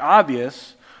was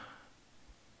obvious.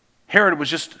 Herod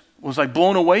was like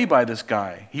blown away by this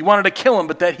guy. He wanted to kill him,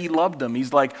 but that he loved him.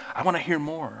 He's like, I want to hear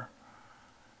more.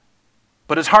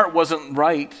 But his heart wasn't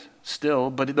right still,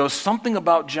 but there was something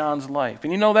about John's life.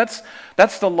 And you know, that's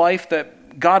the life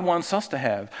that God wants us to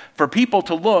have. For people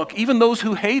to look, even those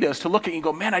who hate us, to look at you and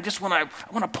go, man, I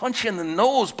want to punch you in the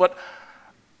nose, but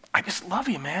I just love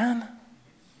you, man.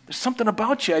 There's something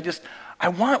about you. I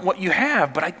want what you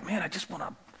have, but I just want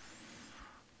to.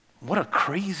 What a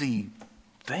crazy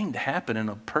thing to happen in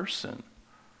a person.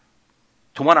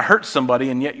 To want to hurt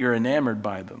somebody and yet you're enamored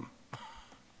by them.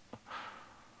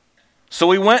 So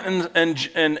we went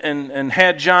and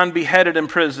had John beheaded in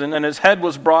prison, and his head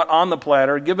was brought on the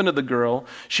platter, given to the girl.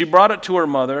 She brought it to her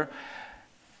mother.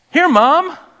 Here,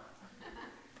 Mom.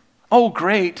 Oh,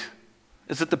 great.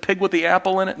 Is it the pig with the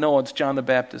apple in it? No, it's John the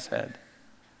Baptist's head.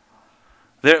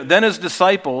 Then his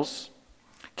disciples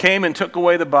came and took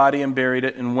away the body and buried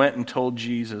it and went and told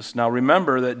Jesus. Now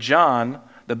remember that John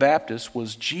the Baptist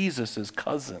was Jesus'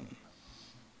 cousin.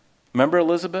 Remember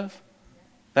Elizabeth?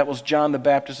 That was John the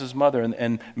Baptist's mother,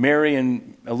 and Mary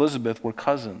and Elizabeth were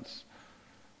cousins.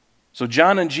 So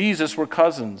John and Jesus were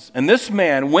cousins. And this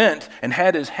man went and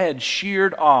had his head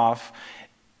sheared off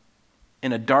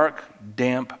in a dark,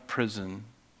 damp prison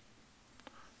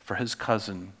for his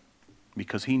cousin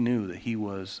because he knew that he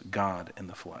was God in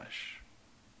the flesh.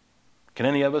 Can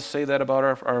any of us say that about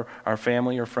our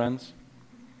family or friends?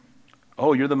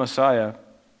 Oh, you're the Messiah.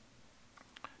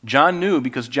 John knew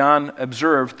because John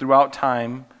observed throughout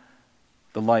time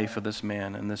the life of this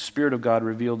man, and the Spirit of God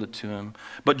revealed it to him.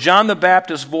 But John the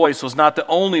Baptist's voice was not the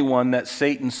only one that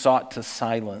Satan sought to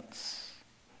silence.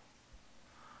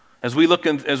 As we look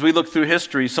through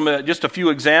history, just a few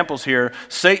examples here.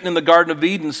 Satan in the Garden of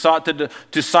Eden sought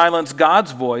to silence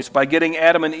God's voice by getting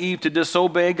Adam and Eve to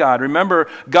disobey God. Remember,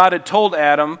 God had told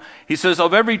Adam, he says,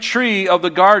 of every tree of the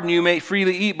garden you may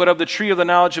freely eat, but of the tree of the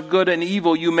knowledge of good and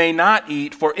evil you may not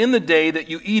eat, for in the day that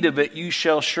you eat of it you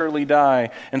shall surely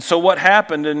die. And so what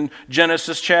happened in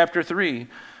Genesis chapter 3?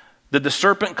 Did the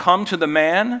serpent come to the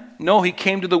man? No, he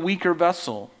came to the weaker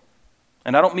vessel.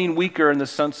 And I don't mean weaker in the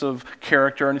sense of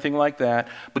character or anything like that,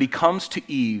 but he comes to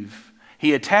Eve.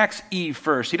 He attacks Eve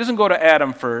first. He doesn't go to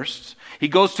Adam first. He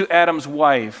goes to Adam's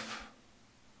wife.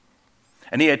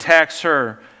 And he attacks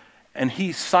her. And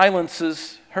he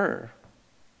silences her.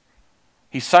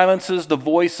 He silences the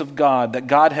voice of God that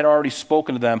God had already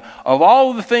spoken to them. Of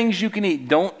all the things you can eat,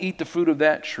 don't eat the fruit of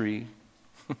that tree.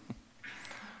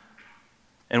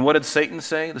 And what did Satan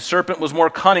say? The serpent was more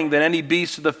cunning than any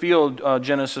beast of the field,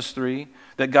 Genesis 3,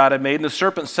 that God had made. And the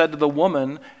serpent said to the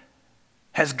woman,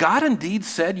 has God indeed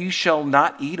said you shall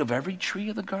not eat of every tree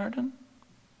of the garden?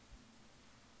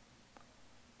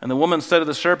 And the woman said to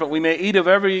the serpent, we may eat of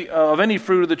any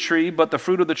fruit of the tree, but the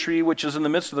fruit of the tree which is in the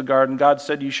midst of the garden, God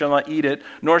said you shall not eat it,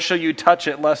 nor shall you touch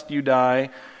it, lest you die.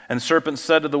 And the serpent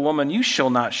said to the woman, you shall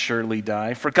not surely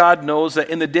die, for God knows that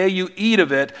in the day you eat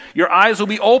of it, your eyes will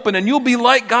be open, and you'll be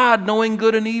like God, knowing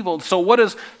good and evil. So what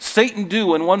does Satan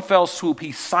do in one fell swoop?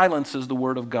 He silences the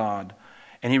word of God,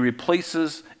 and he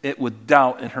replaces it with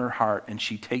doubt in her heart, and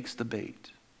she takes the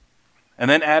bait.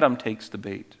 And then Adam takes the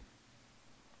bait.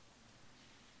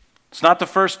 It's not the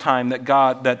first time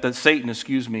that Satan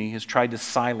has tried to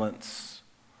silence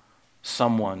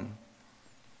someone.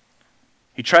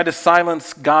 He tried to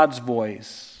silence God's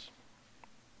voice.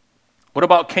 What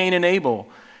about Cain and Abel?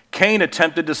 Cain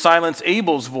attempted to silence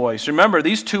Abel's voice. Remember,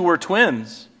 these two were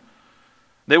twins.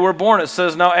 They were born, it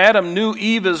says, now Adam knew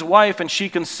Eve his wife, and she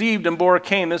conceived and bore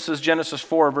Cain. This is Genesis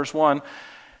 4, verse 1.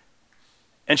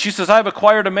 And she says, I have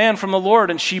acquired a man from the Lord,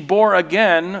 and she bore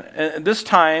again, and this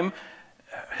time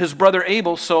his brother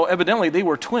Abel, so evidently they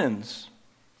were twins.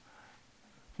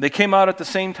 They came out at the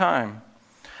same time.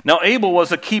 Now Abel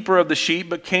was a keeper of the sheep,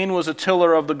 but Cain was a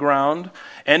tiller of the ground.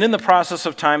 And in the process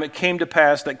of time it came to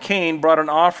pass that Cain brought an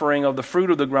offering of the fruit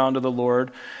of the ground to the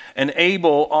Lord, and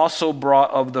Abel also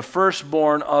brought of the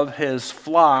firstborn of his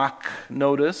flock,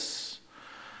 notice,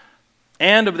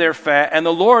 and of their fat. And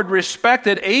the Lord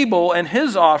respected Abel and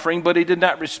his offering, but he did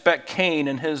not respect Cain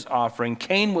and his offering.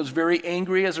 Cain was very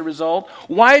angry as a result.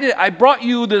 I brought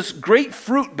you this great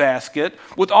fruit basket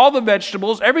with all the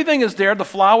vegetables. Everything is there, the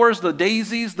flowers, the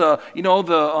daisies, the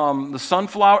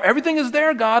sunflower. Everything is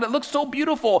there, God. It looks so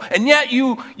beautiful. And yet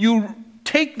you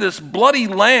take this bloody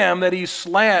lamb that he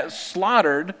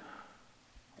slaughtered.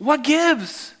 What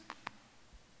gives?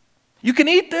 You can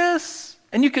eat this.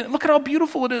 And you can look at how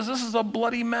beautiful it is. This is a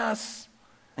bloody mess.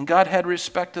 And God had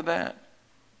respect to that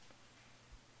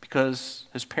because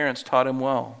his parents taught him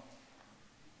well.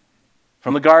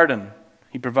 From the garden,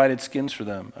 he provided skins for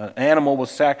them. An animal was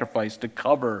sacrificed to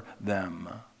cover them,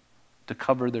 to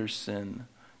cover their sin,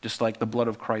 just like the blood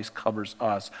of Christ covers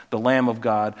us. The Lamb of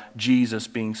God, Jesus,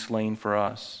 being slain for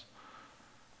us.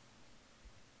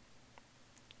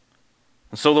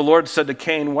 And so the Lord said to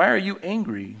Cain, "Why are you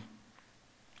angry?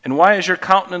 And why is your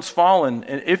countenance fallen?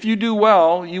 And if you do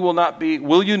well,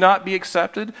 will you not be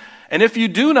accepted? And if you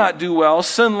do not do well,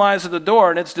 sin lies at the door,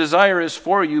 and its desire is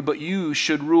for you, but you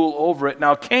should rule over it."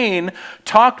 Now Cain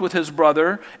talked with his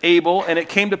brother Abel, and it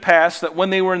came to pass that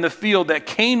when they were in the field, that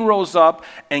Cain rose up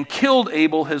and killed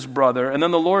Abel his brother. And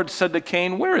then the Lord said to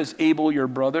Cain, "Where is Abel your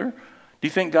brother?" Do you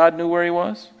think God knew where he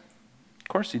was? Of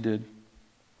course he did.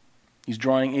 He's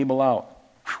drawing Abel out.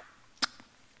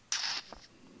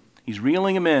 He's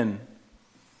reeling him in.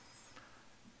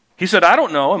 He said, "I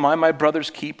don't know. Am I my brother's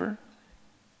keeper?"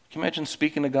 Can you imagine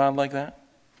speaking to God like that?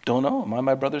 "Don't know. Am I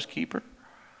my brother's keeper?"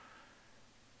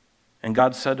 And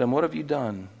God said to him, "What have you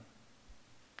done?"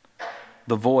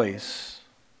 "The voice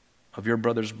of your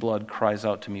brother's blood cries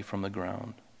out to me from the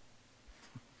ground."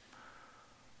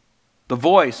 The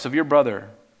voice of your brother.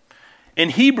 In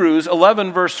Hebrews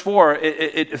 11, verse 4,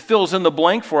 it fills in the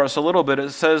blank for us a little bit.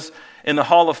 It says in the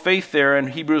Hall of Faith there in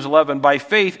Hebrews 11, "By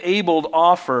faith Abel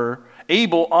offered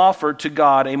to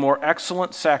God a more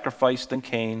excellent sacrifice than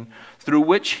Cain, through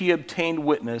which he obtained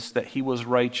witness that he was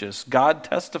righteous, God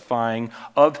testifying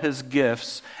of his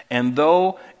gifts, and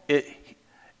through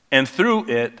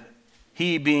it,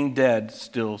 he being dead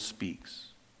still speaks."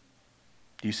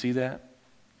 Do you see that?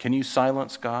 Can you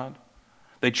silence God?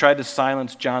 They tried to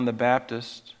silence John the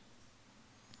Baptist.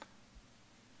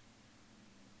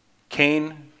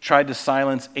 Cain tried to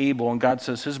silence Abel, and God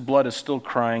says his blood is still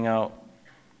crying out.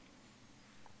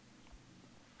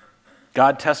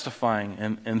 God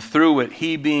testifying, and through it,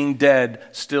 he being dead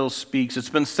still speaks. It's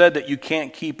been said that you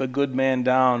can't keep a good man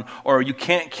down, or you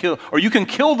can kill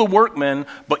the workman,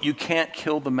 but you can't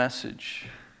kill the message.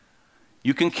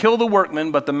 You can kill the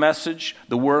workman, but the message,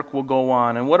 the work will go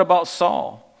on. And what about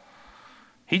Saul?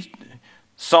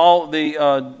 Saul,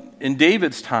 in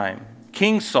David's time,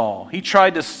 King Saul, he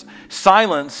tried to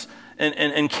silence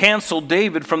and cancel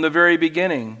David from the very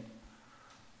beginning.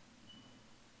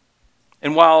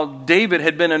 And while David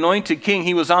had been anointed king,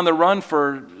 he was on the run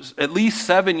for at least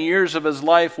 7 years of his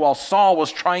life while Saul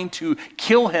was trying to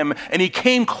kill him. And he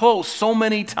came close so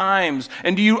many times.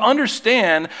 And do you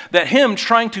understand that him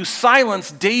trying to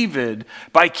silence David,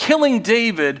 by killing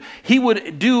David, he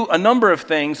would do a number of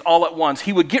things all at once.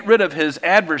 He would get rid of his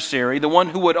adversary, the one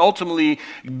who would ultimately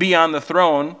be on the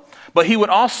throne, but he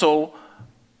would also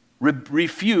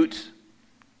refute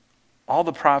all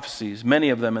the prophecies, many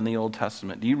of them in the Old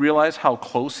Testament. Do you realize how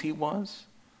close he was?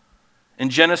 In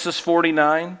Genesis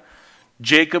 49,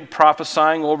 Jacob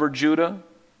prophesying over Judah.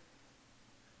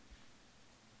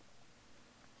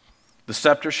 "The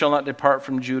scepter shall not depart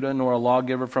from Judah, nor a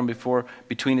lawgiver from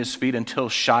between his feet until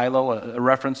Shiloh," a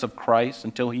reference of Christ,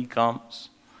 until he comes.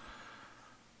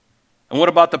 And what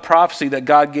about the prophecy that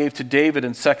God gave to David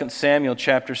in 2 Samuel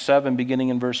chapter 7, beginning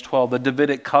in verse 12, the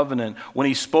Davidic covenant, when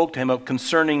he spoke to him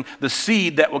concerning the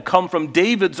seed that would come from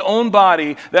David's own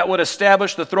body that would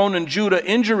establish the throne in Judah,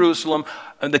 in Jerusalem,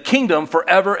 and the kingdom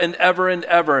forever and ever and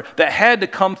ever, that had to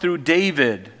come through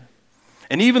David.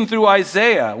 And even through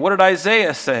Isaiah. What did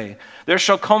Isaiah say? "There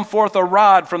shall come forth a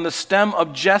rod from the stem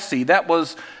of Jesse." That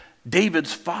was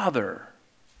David's father.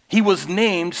 He was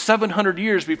named 700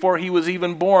 years before he was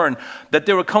even born, that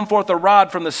there would come forth a rod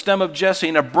from the stem of Jesse,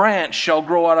 and a branch shall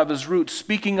grow out of his roots,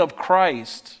 speaking of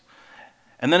Christ.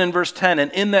 And then in verse 10, "And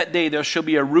in that day there shall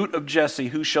be a root of Jesse,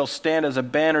 who shall stand as a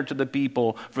banner to the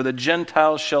people, for the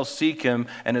Gentiles shall seek him,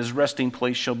 and his resting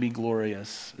place shall be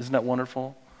glorious." Isn't that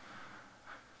wonderful?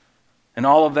 And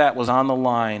all of that was on the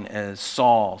line as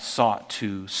Saul sought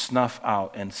to snuff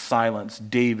out and silence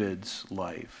David's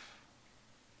life.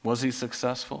 Was he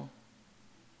successful?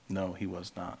 No, he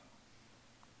was not.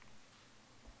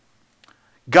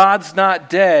 God's not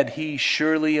dead, he's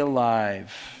surely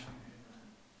alive.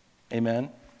 Amen?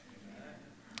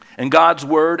 And God's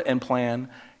word and plan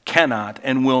cannot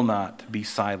and will not be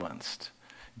silenced.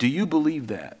 Do you believe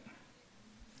that?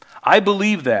 I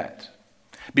believe that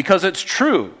because it's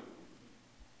true.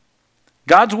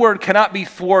 God's word cannot be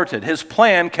thwarted. His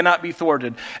plan cannot be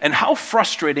thwarted. And how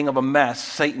frustrating of a mess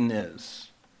Satan is.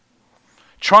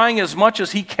 Trying as much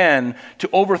as he can to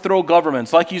overthrow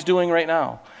governments like he's doing right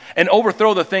now. And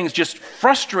overthrow the things, just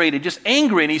frustrated, just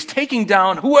angry. And he's taking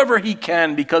down whoever he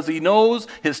can because he knows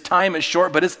his time is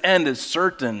short, but his end is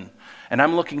certain. And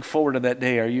I'm looking forward to that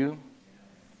day. Are you?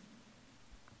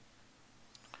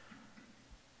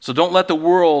 So don't let the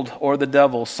world or the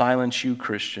devil silence you,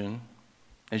 Christian,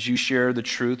 as you share the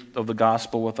truth of the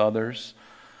gospel with others.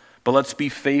 But let's be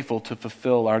faithful to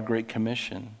fulfill our Great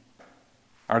Commission.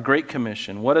 Our Great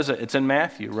Commission. What is it? It's in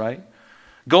Matthew, right?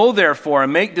 Go therefore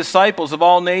and make disciples of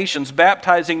all nations,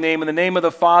 baptizing them in the name of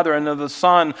the Father and of the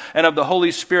Son and of the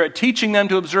Holy Spirit, teaching them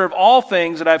to observe all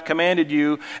things that I've commanded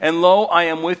you. And lo, I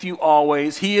am with you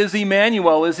always. He is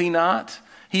Emmanuel, is he not?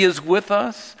 He is with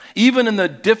us, even in the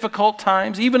difficult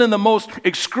times, even in the most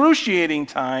excruciating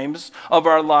times of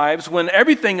our lives, when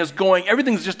everything's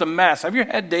just a mess. Have you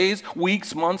had days,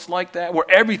 weeks, months like that, where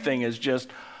everything is just,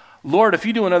 Lord, if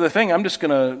you do another thing, I'm just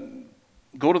going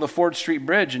to go to the Ford Street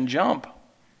Bridge and jump.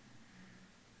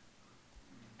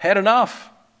 Had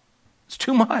enough. It's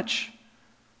too much.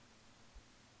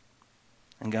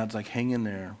 And God's like, hang in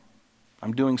there.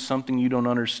 I'm doing something you don't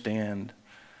understand.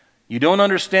 You don't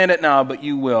understand it now, but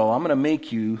you will. I'm going to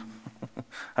make you.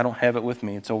 I don't have it with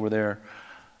me. It's over there.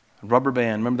 Rubber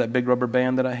band. Remember that big rubber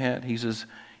band that I had? He says,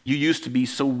 you used to be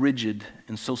so rigid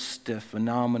and so stiff, and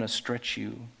now I'm going to stretch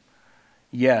you.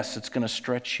 Yes, it's going to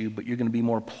stretch you, but you're going to be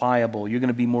more pliable. You're going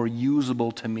to be more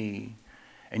usable to me.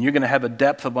 And you're going to have a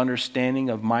depth of understanding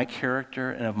of my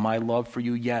character and of my love for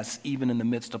you, yes, even in the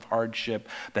midst of hardship,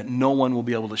 that no one will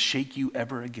be able to shake you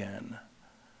ever again.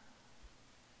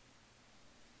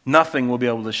 Nothing will be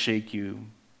able to shake you.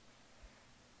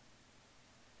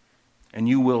 And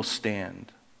you will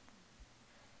stand.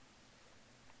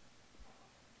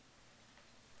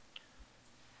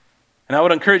 And I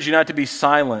would encourage you not to be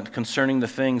silent concerning the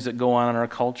things that go on in our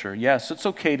culture. Yes, it's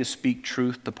okay to speak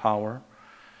truth to power.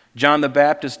 John the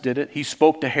Baptist did it. He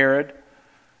spoke to Herod.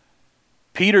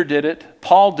 Peter did it.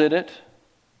 Paul did it.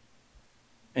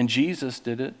 And Jesus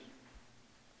did it.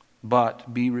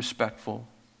 But be respectful.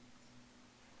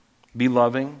 Be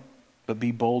loving, but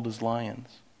be bold as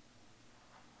lions.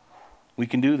 We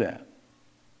can do that.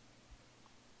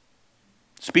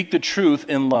 Speak the truth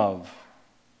in love.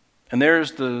 And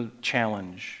there's the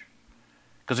challenge.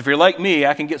 Because if you're like me,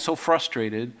 I can get so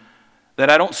frustrated that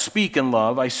I don't speak in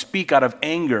love. I speak out of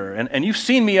anger. And you've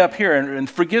seen me up here, and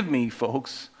forgive me,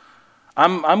 folks.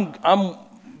 I'm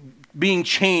being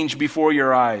changed before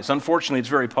your eyes. Unfortunately, it's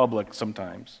very public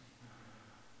sometimes.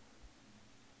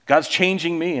 God's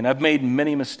changing me, and I've made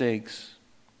many mistakes.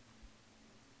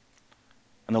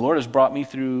 And the Lord has brought me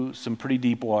through some pretty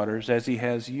deep waters, as he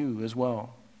has you as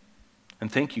well.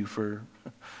 And thank you for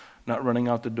not running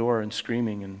out the door and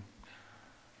screaming, and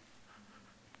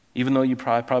even though you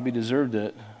probably deserved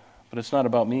it, but it's not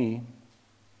about me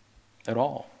at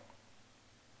all.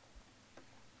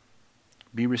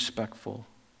 Be respectful.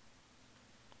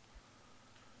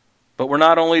 But we're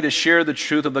not only to share the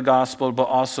truth of the gospel, but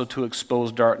also to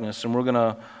expose darkness. And we're going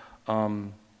to,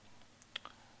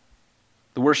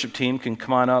 the worship team can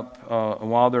come on up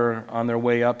while they're on their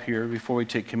way up here before we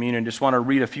take communion. Just want to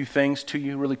read a few things to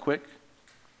you really quick.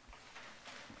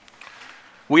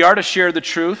 We are to share the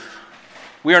truth.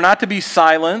 We are not to be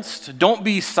silenced. Don't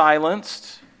be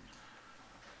silenced.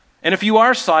 And if you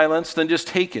are silenced, then just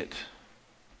take it.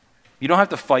 You don't have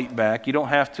to fight back. You don't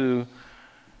have to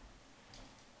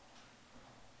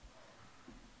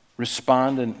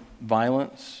respond in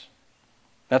violence.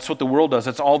 That's what the world does.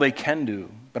 That's all they can do.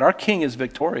 But our King is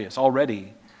victorious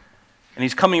already. And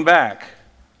he's coming back.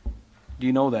 Do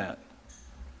you know that?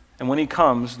 And when he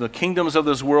comes, the kingdoms of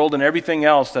this world and everything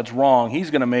else that's wrong,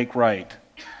 he's going to make right.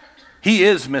 He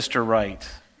is Mr. Right.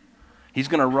 He's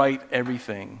going to right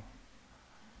everything.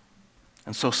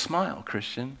 And so smile,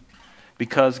 Christian,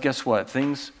 because guess what?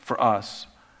 Things for us,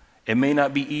 it may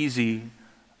not be easy,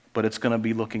 but it's going to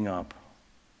be looking up.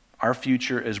 Our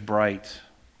future is bright.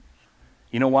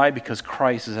 You know why? Because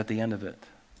Christ is at the end of it.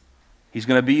 He's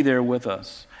going to be there with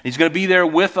us. He's going to be there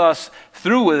with us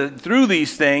through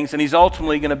these things, and he's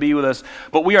ultimately going to be with us.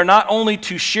 But we are not only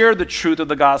to share the truth of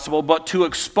the gospel, but to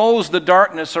expose the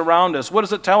darkness around us. What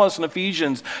does it tell us in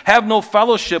Ephesians? Have no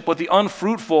fellowship with the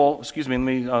unfruitful,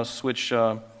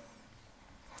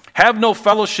 have no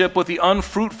fellowship with the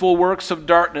unfruitful works of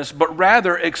darkness, but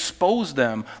rather expose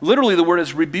them. Literally, the word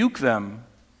is rebuke them.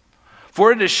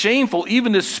 For it is shameful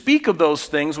even to speak of those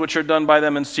things which are done by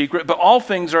them in secret, but all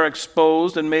things are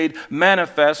exposed and made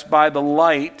manifest by the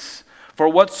light. For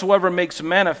whatsoever makes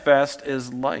manifest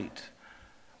is light.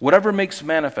 Whatever makes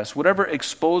manifest, whatever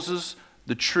exposes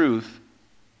the truth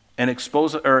and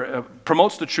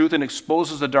promotes the truth and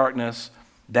exposes the darkness,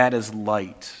 that is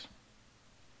light.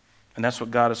 And that's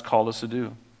what God has called us to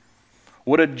do.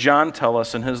 What did John tell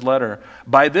us in his letter?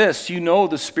 By this you know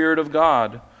the Spirit of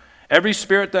God. Every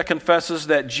spirit that confesses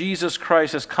that Jesus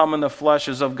Christ has come in the flesh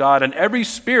is of God, and every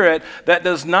spirit that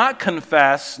does not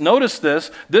confess, notice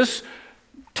this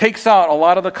takes out a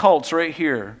lot of the cults right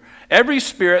here. Every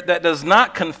spirit that does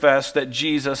not confess that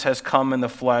Jesus has come in the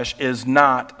flesh is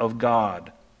not of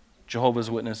God. Jehovah's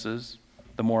Witnesses,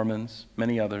 the Mormons,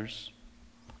 many others.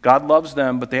 God loves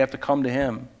them, but they have to come to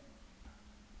him.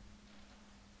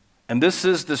 And this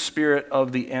is the spirit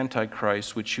of the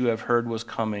Antichrist, which you have heard was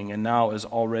coming and now is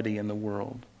already in the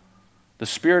world. The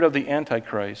spirit of the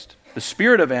Antichrist, the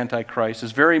spirit of Antichrist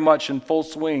is very much in full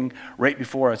swing right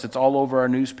before us. It's all over our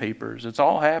newspapers. It's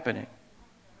all happening.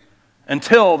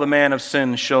 Until the man of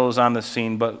sin shows on the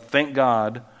scene. But thank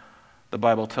God, the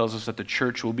Bible tells us that the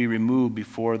church will be removed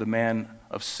before the man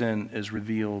of sin is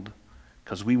revealed,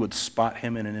 because we would spot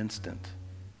him in an instant.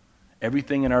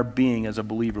 Everything in our being as a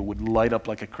believer would light up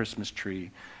like a Christmas tree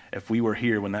if we were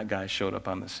here when that guy showed up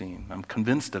on the scene. I'm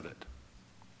convinced of it.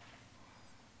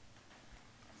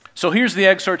 So here's the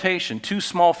exhortation, two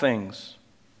small things.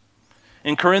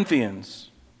 In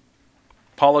Corinthians,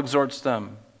 Paul exhorts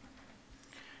them.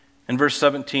 In verse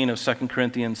 17 of 2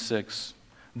 Corinthians 6,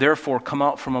 therefore come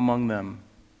out from among them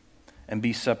and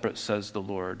be separate, says the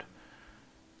Lord.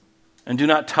 And do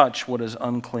not touch what is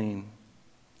unclean,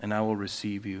 and I will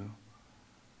receive you.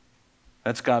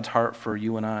 That's God's heart for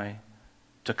you and I,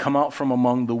 to come out from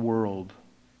among the world.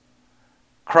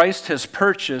 Christ has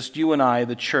purchased you and I,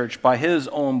 the church, by his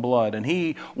own blood, and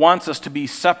he wants us to be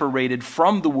separated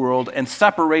from the world and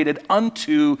separated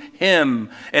unto him.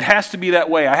 It has to be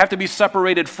that way. I have to be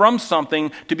separated from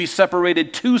something to be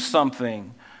separated to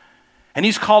something. And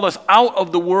he's called us out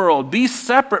of the world. Be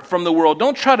separate from the world.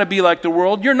 Don't try to be like the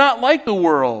world. You're not like the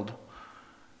world.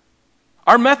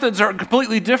 Our methods are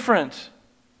completely different.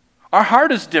 Our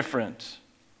heart is different.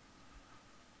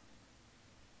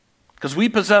 Because we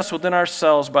possess within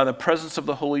ourselves, by the presence of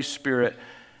the Holy Spirit,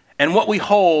 and what we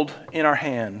hold in our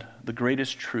hand, the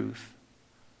greatest truth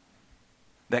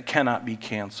that cannot be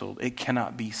canceled. It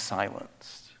cannot be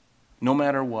silenced, no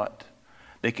matter what.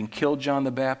 They can kill John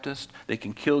the Baptist. They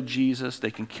can kill Jesus.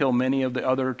 They can kill many of the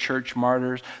other church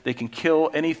martyrs. They can kill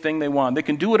anything they want. They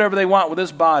can do whatever they want with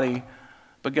this body.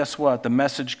 But guess what? The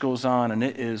message goes on, and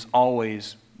it is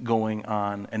always going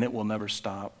on, and it will never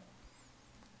stop.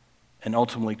 And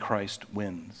ultimately Christ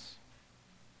wins.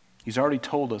 He's already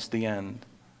told us the end.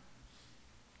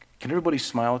 Can everybody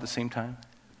smile at the same time?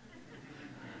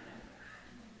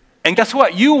 And guess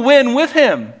what? You win with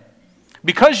him.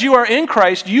 Because you are in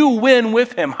Christ, you win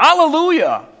with him.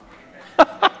 Hallelujah!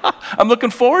 I'm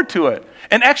looking forward to it.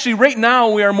 And actually right now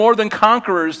we are more than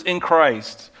conquerors in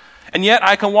Christ. And yet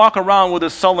I can walk around with a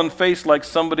sullen face like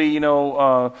somebody,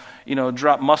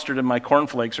 dropped mustard in my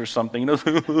cornflakes or something.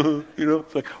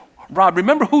 It's like, Rob,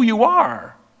 remember who you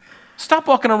are. Stop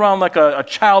walking around like a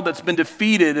child that's been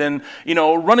defeated and,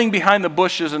 running behind the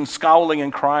bushes and scowling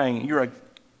and crying. You're a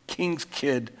king's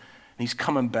kid, and he's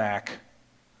coming back.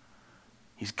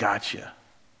 He's got you.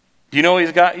 Do you know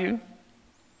he's got you?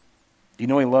 Do you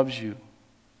know he loves you?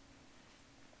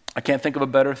 I can't think of a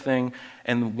better thing.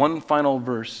 And one final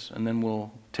verse, and then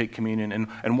we'll take communion.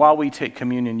 And while we take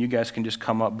communion, you guys can just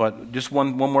come up. But just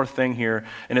one more thing here,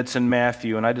 and it's in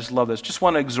Matthew, and I just love this. Just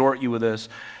want to exhort you with this.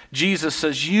 Jesus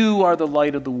says, you are the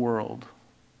light of the world.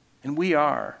 And we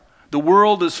are. The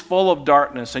world is full of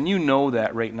darkness, and you know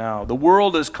that right now. The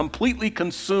world is completely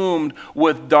consumed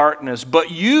with darkness,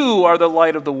 but you are the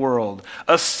light of the world.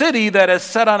 A city that is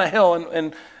set on a hill,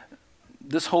 and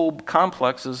this whole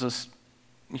complex is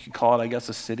you could call it, I guess,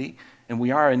 a city, and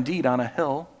we are indeed on a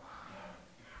hill.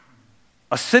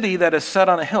 A city that is set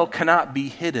on a hill cannot be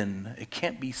hidden. It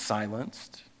can't be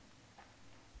silenced.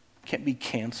 It can't be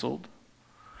canceled.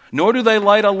 Nor do they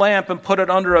light a lamp and put it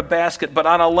under a basket, but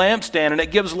on a lampstand, and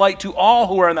it gives light to all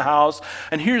who are in the house.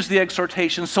 And here's the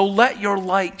exhortation, so let your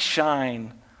light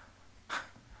shine.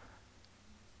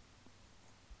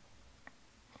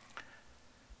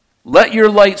 Let your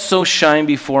light so shine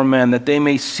before men that they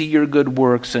may see your good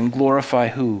works and glorify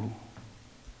who?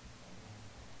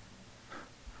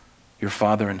 Your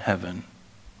Father in heaven.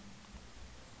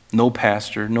 No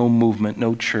pastor, no movement,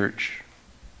 no church.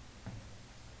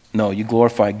 No, you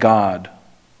glorify God.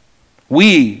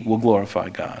 We will glorify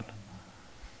God.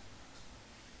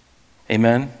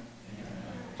 Amen?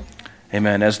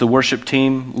 Amen. As the worship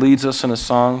team leads us in a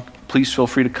song, please feel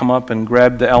free to come up and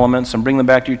grab the elements and bring them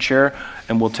back to your chair,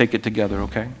 and we'll take it together,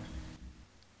 okay?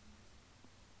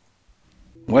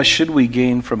 What should we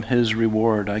gain from his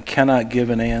reward? I cannot give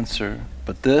an answer,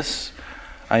 but this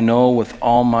I know with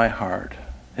all my heart.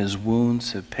 His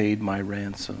wounds have paid my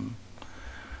ransom.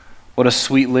 What a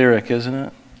sweet lyric, isn't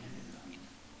it?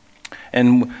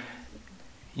 And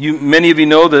many of you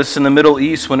know this, in the Middle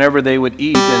East, whenever they would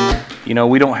eat, and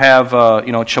we don't have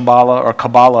chabala or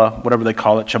Kabbalah, whatever they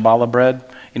call it, chabala bread,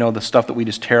 the stuff that we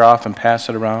just tear off and pass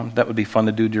it around. That would be fun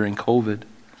to do during COVID.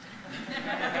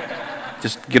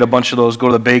 Just get a bunch of those, go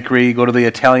to the bakery, go to the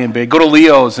Italian bakery, go to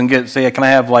Leo's and say, can I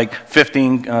have like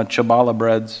 15 chabala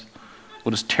breads?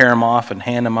 We'll just tear them off and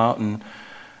hand them out, and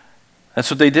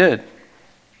that's what they did.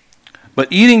 But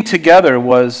eating together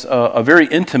was a very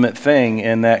intimate thing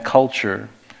in that culture.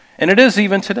 And it is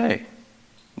even today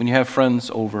when you have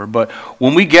friends over. But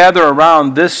when we gather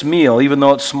around this meal, even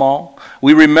though it's small,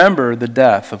 we remember the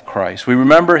death of Christ. We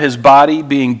remember his body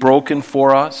being broken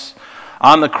for us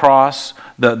on the cross,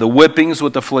 the whippings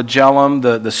with the flagellum,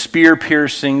 the spear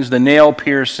piercings, the nail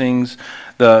piercings,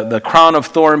 the crown of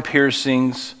thorn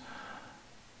piercings.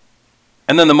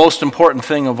 And then the most important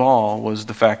thing of all was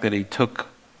the fact that he took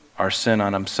our sin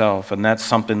on himself. And that's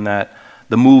something that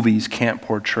the movies can't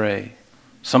portray.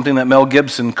 Something that Mel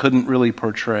Gibson couldn't really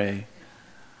portray.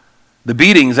 The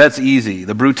beatings, that's easy.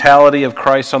 The brutality of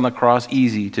Christ on the cross,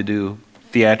 easy to do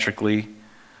theatrically.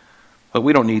 But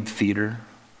we don't need theater.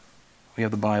 We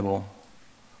have the Bible.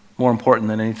 More important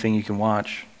than anything you can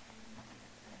watch.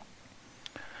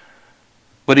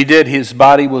 But he did. His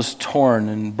body was torn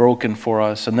and broken for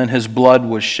us. And then his blood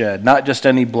was shed. Not just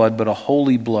any blood, but a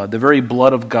holy blood. The very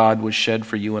blood of God was shed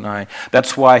for you and I.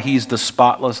 That's why he's the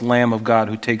spotless Lamb of God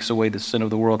who takes away the sin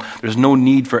of the world. There's no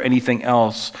need for anything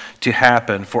else to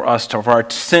happen for our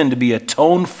sin to be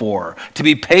atoned for, to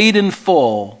be paid in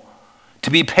full.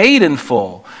 To be paid in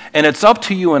full. And it's up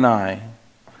to you and I.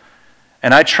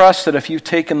 And I trust that if you've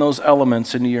taken those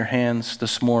elements into your hands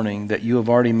this morning, that you have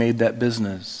already made that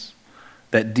business,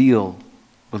 that deal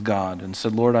with God, and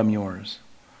said, Lord, I'm yours.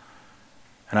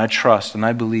 And I trust and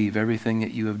I believe everything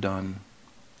that you have done.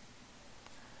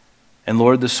 And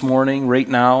Lord, this morning, right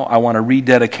now, I want to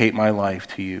rededicate my life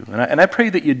to you. And I pray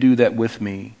that you do that with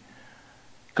me.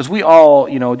 Because we all,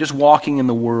 just walking in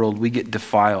the world, we get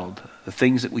defiled. The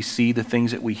things that we see, the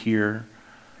things that we hear.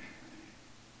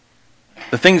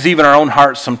 The things even our own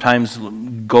heart sometimes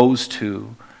goes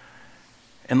to.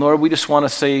 And Lord, we just want to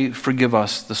say, forgive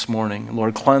us this morning.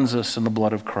 Lord, cleanse us in the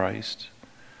blood of Christ.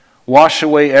 Wash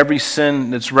away every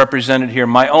sin that's represented here,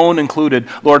 my own included.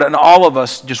 Lord, and all of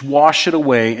us, just wash it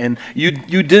away. And you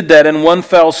did that in one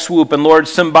fell swoop. And Lord,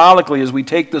 symbolically, as we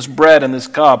take this bread and this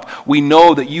cup, we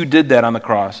know that you did that on the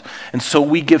cross. And so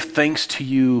we give thanks to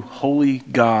you, holy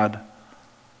God.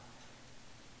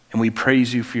 And we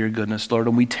praise you for your goodness, Lord.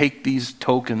 And we take these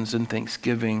tokens in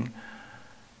thanksgiving,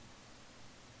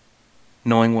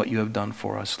 knowing what you have done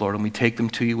for us, Lord. And we take them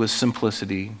to you with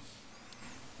simplicity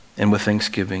and with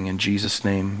thanksgiving. In Jesus'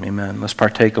 name, amen. Let's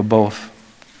partake of both.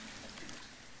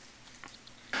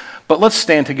 But let's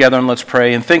stand together and let's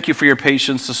pray. And thank you for your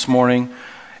patience this morning.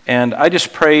 And I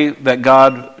just pray that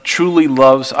God truly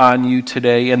loves on you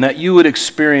today and that you would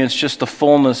experience just the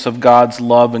fullness of God's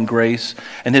love and grace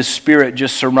and his Spirit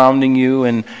just surrounding you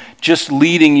and just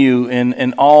leading you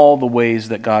in all the ways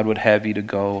that God would have you to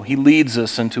go. He leads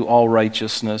us into all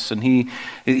righteousness, and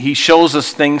he shows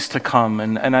us things to come.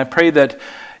 And I pray that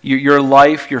your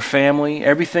life, your family,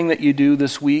 everything that you do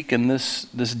this week and this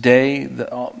day,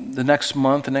 the next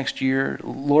month, the next year,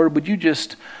 Lord, would you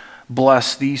just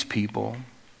bless these people?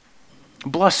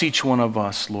 Bless each one of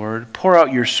us, Lord. Pour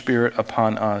out your Spirit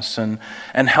upon us and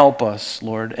help us,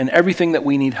 Lord, in everything that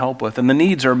we need help with. And the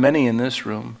needs are many in this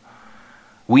room.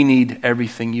 We need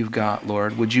everything you've got,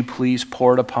 Lord. Would you please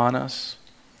pour it upon us?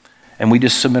 And we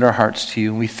just submit our hearts to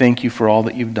you. We thank you for all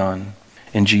that you've done.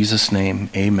 In Jesus' name,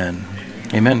 amen.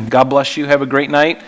 Amen. God bless you. Have a great night.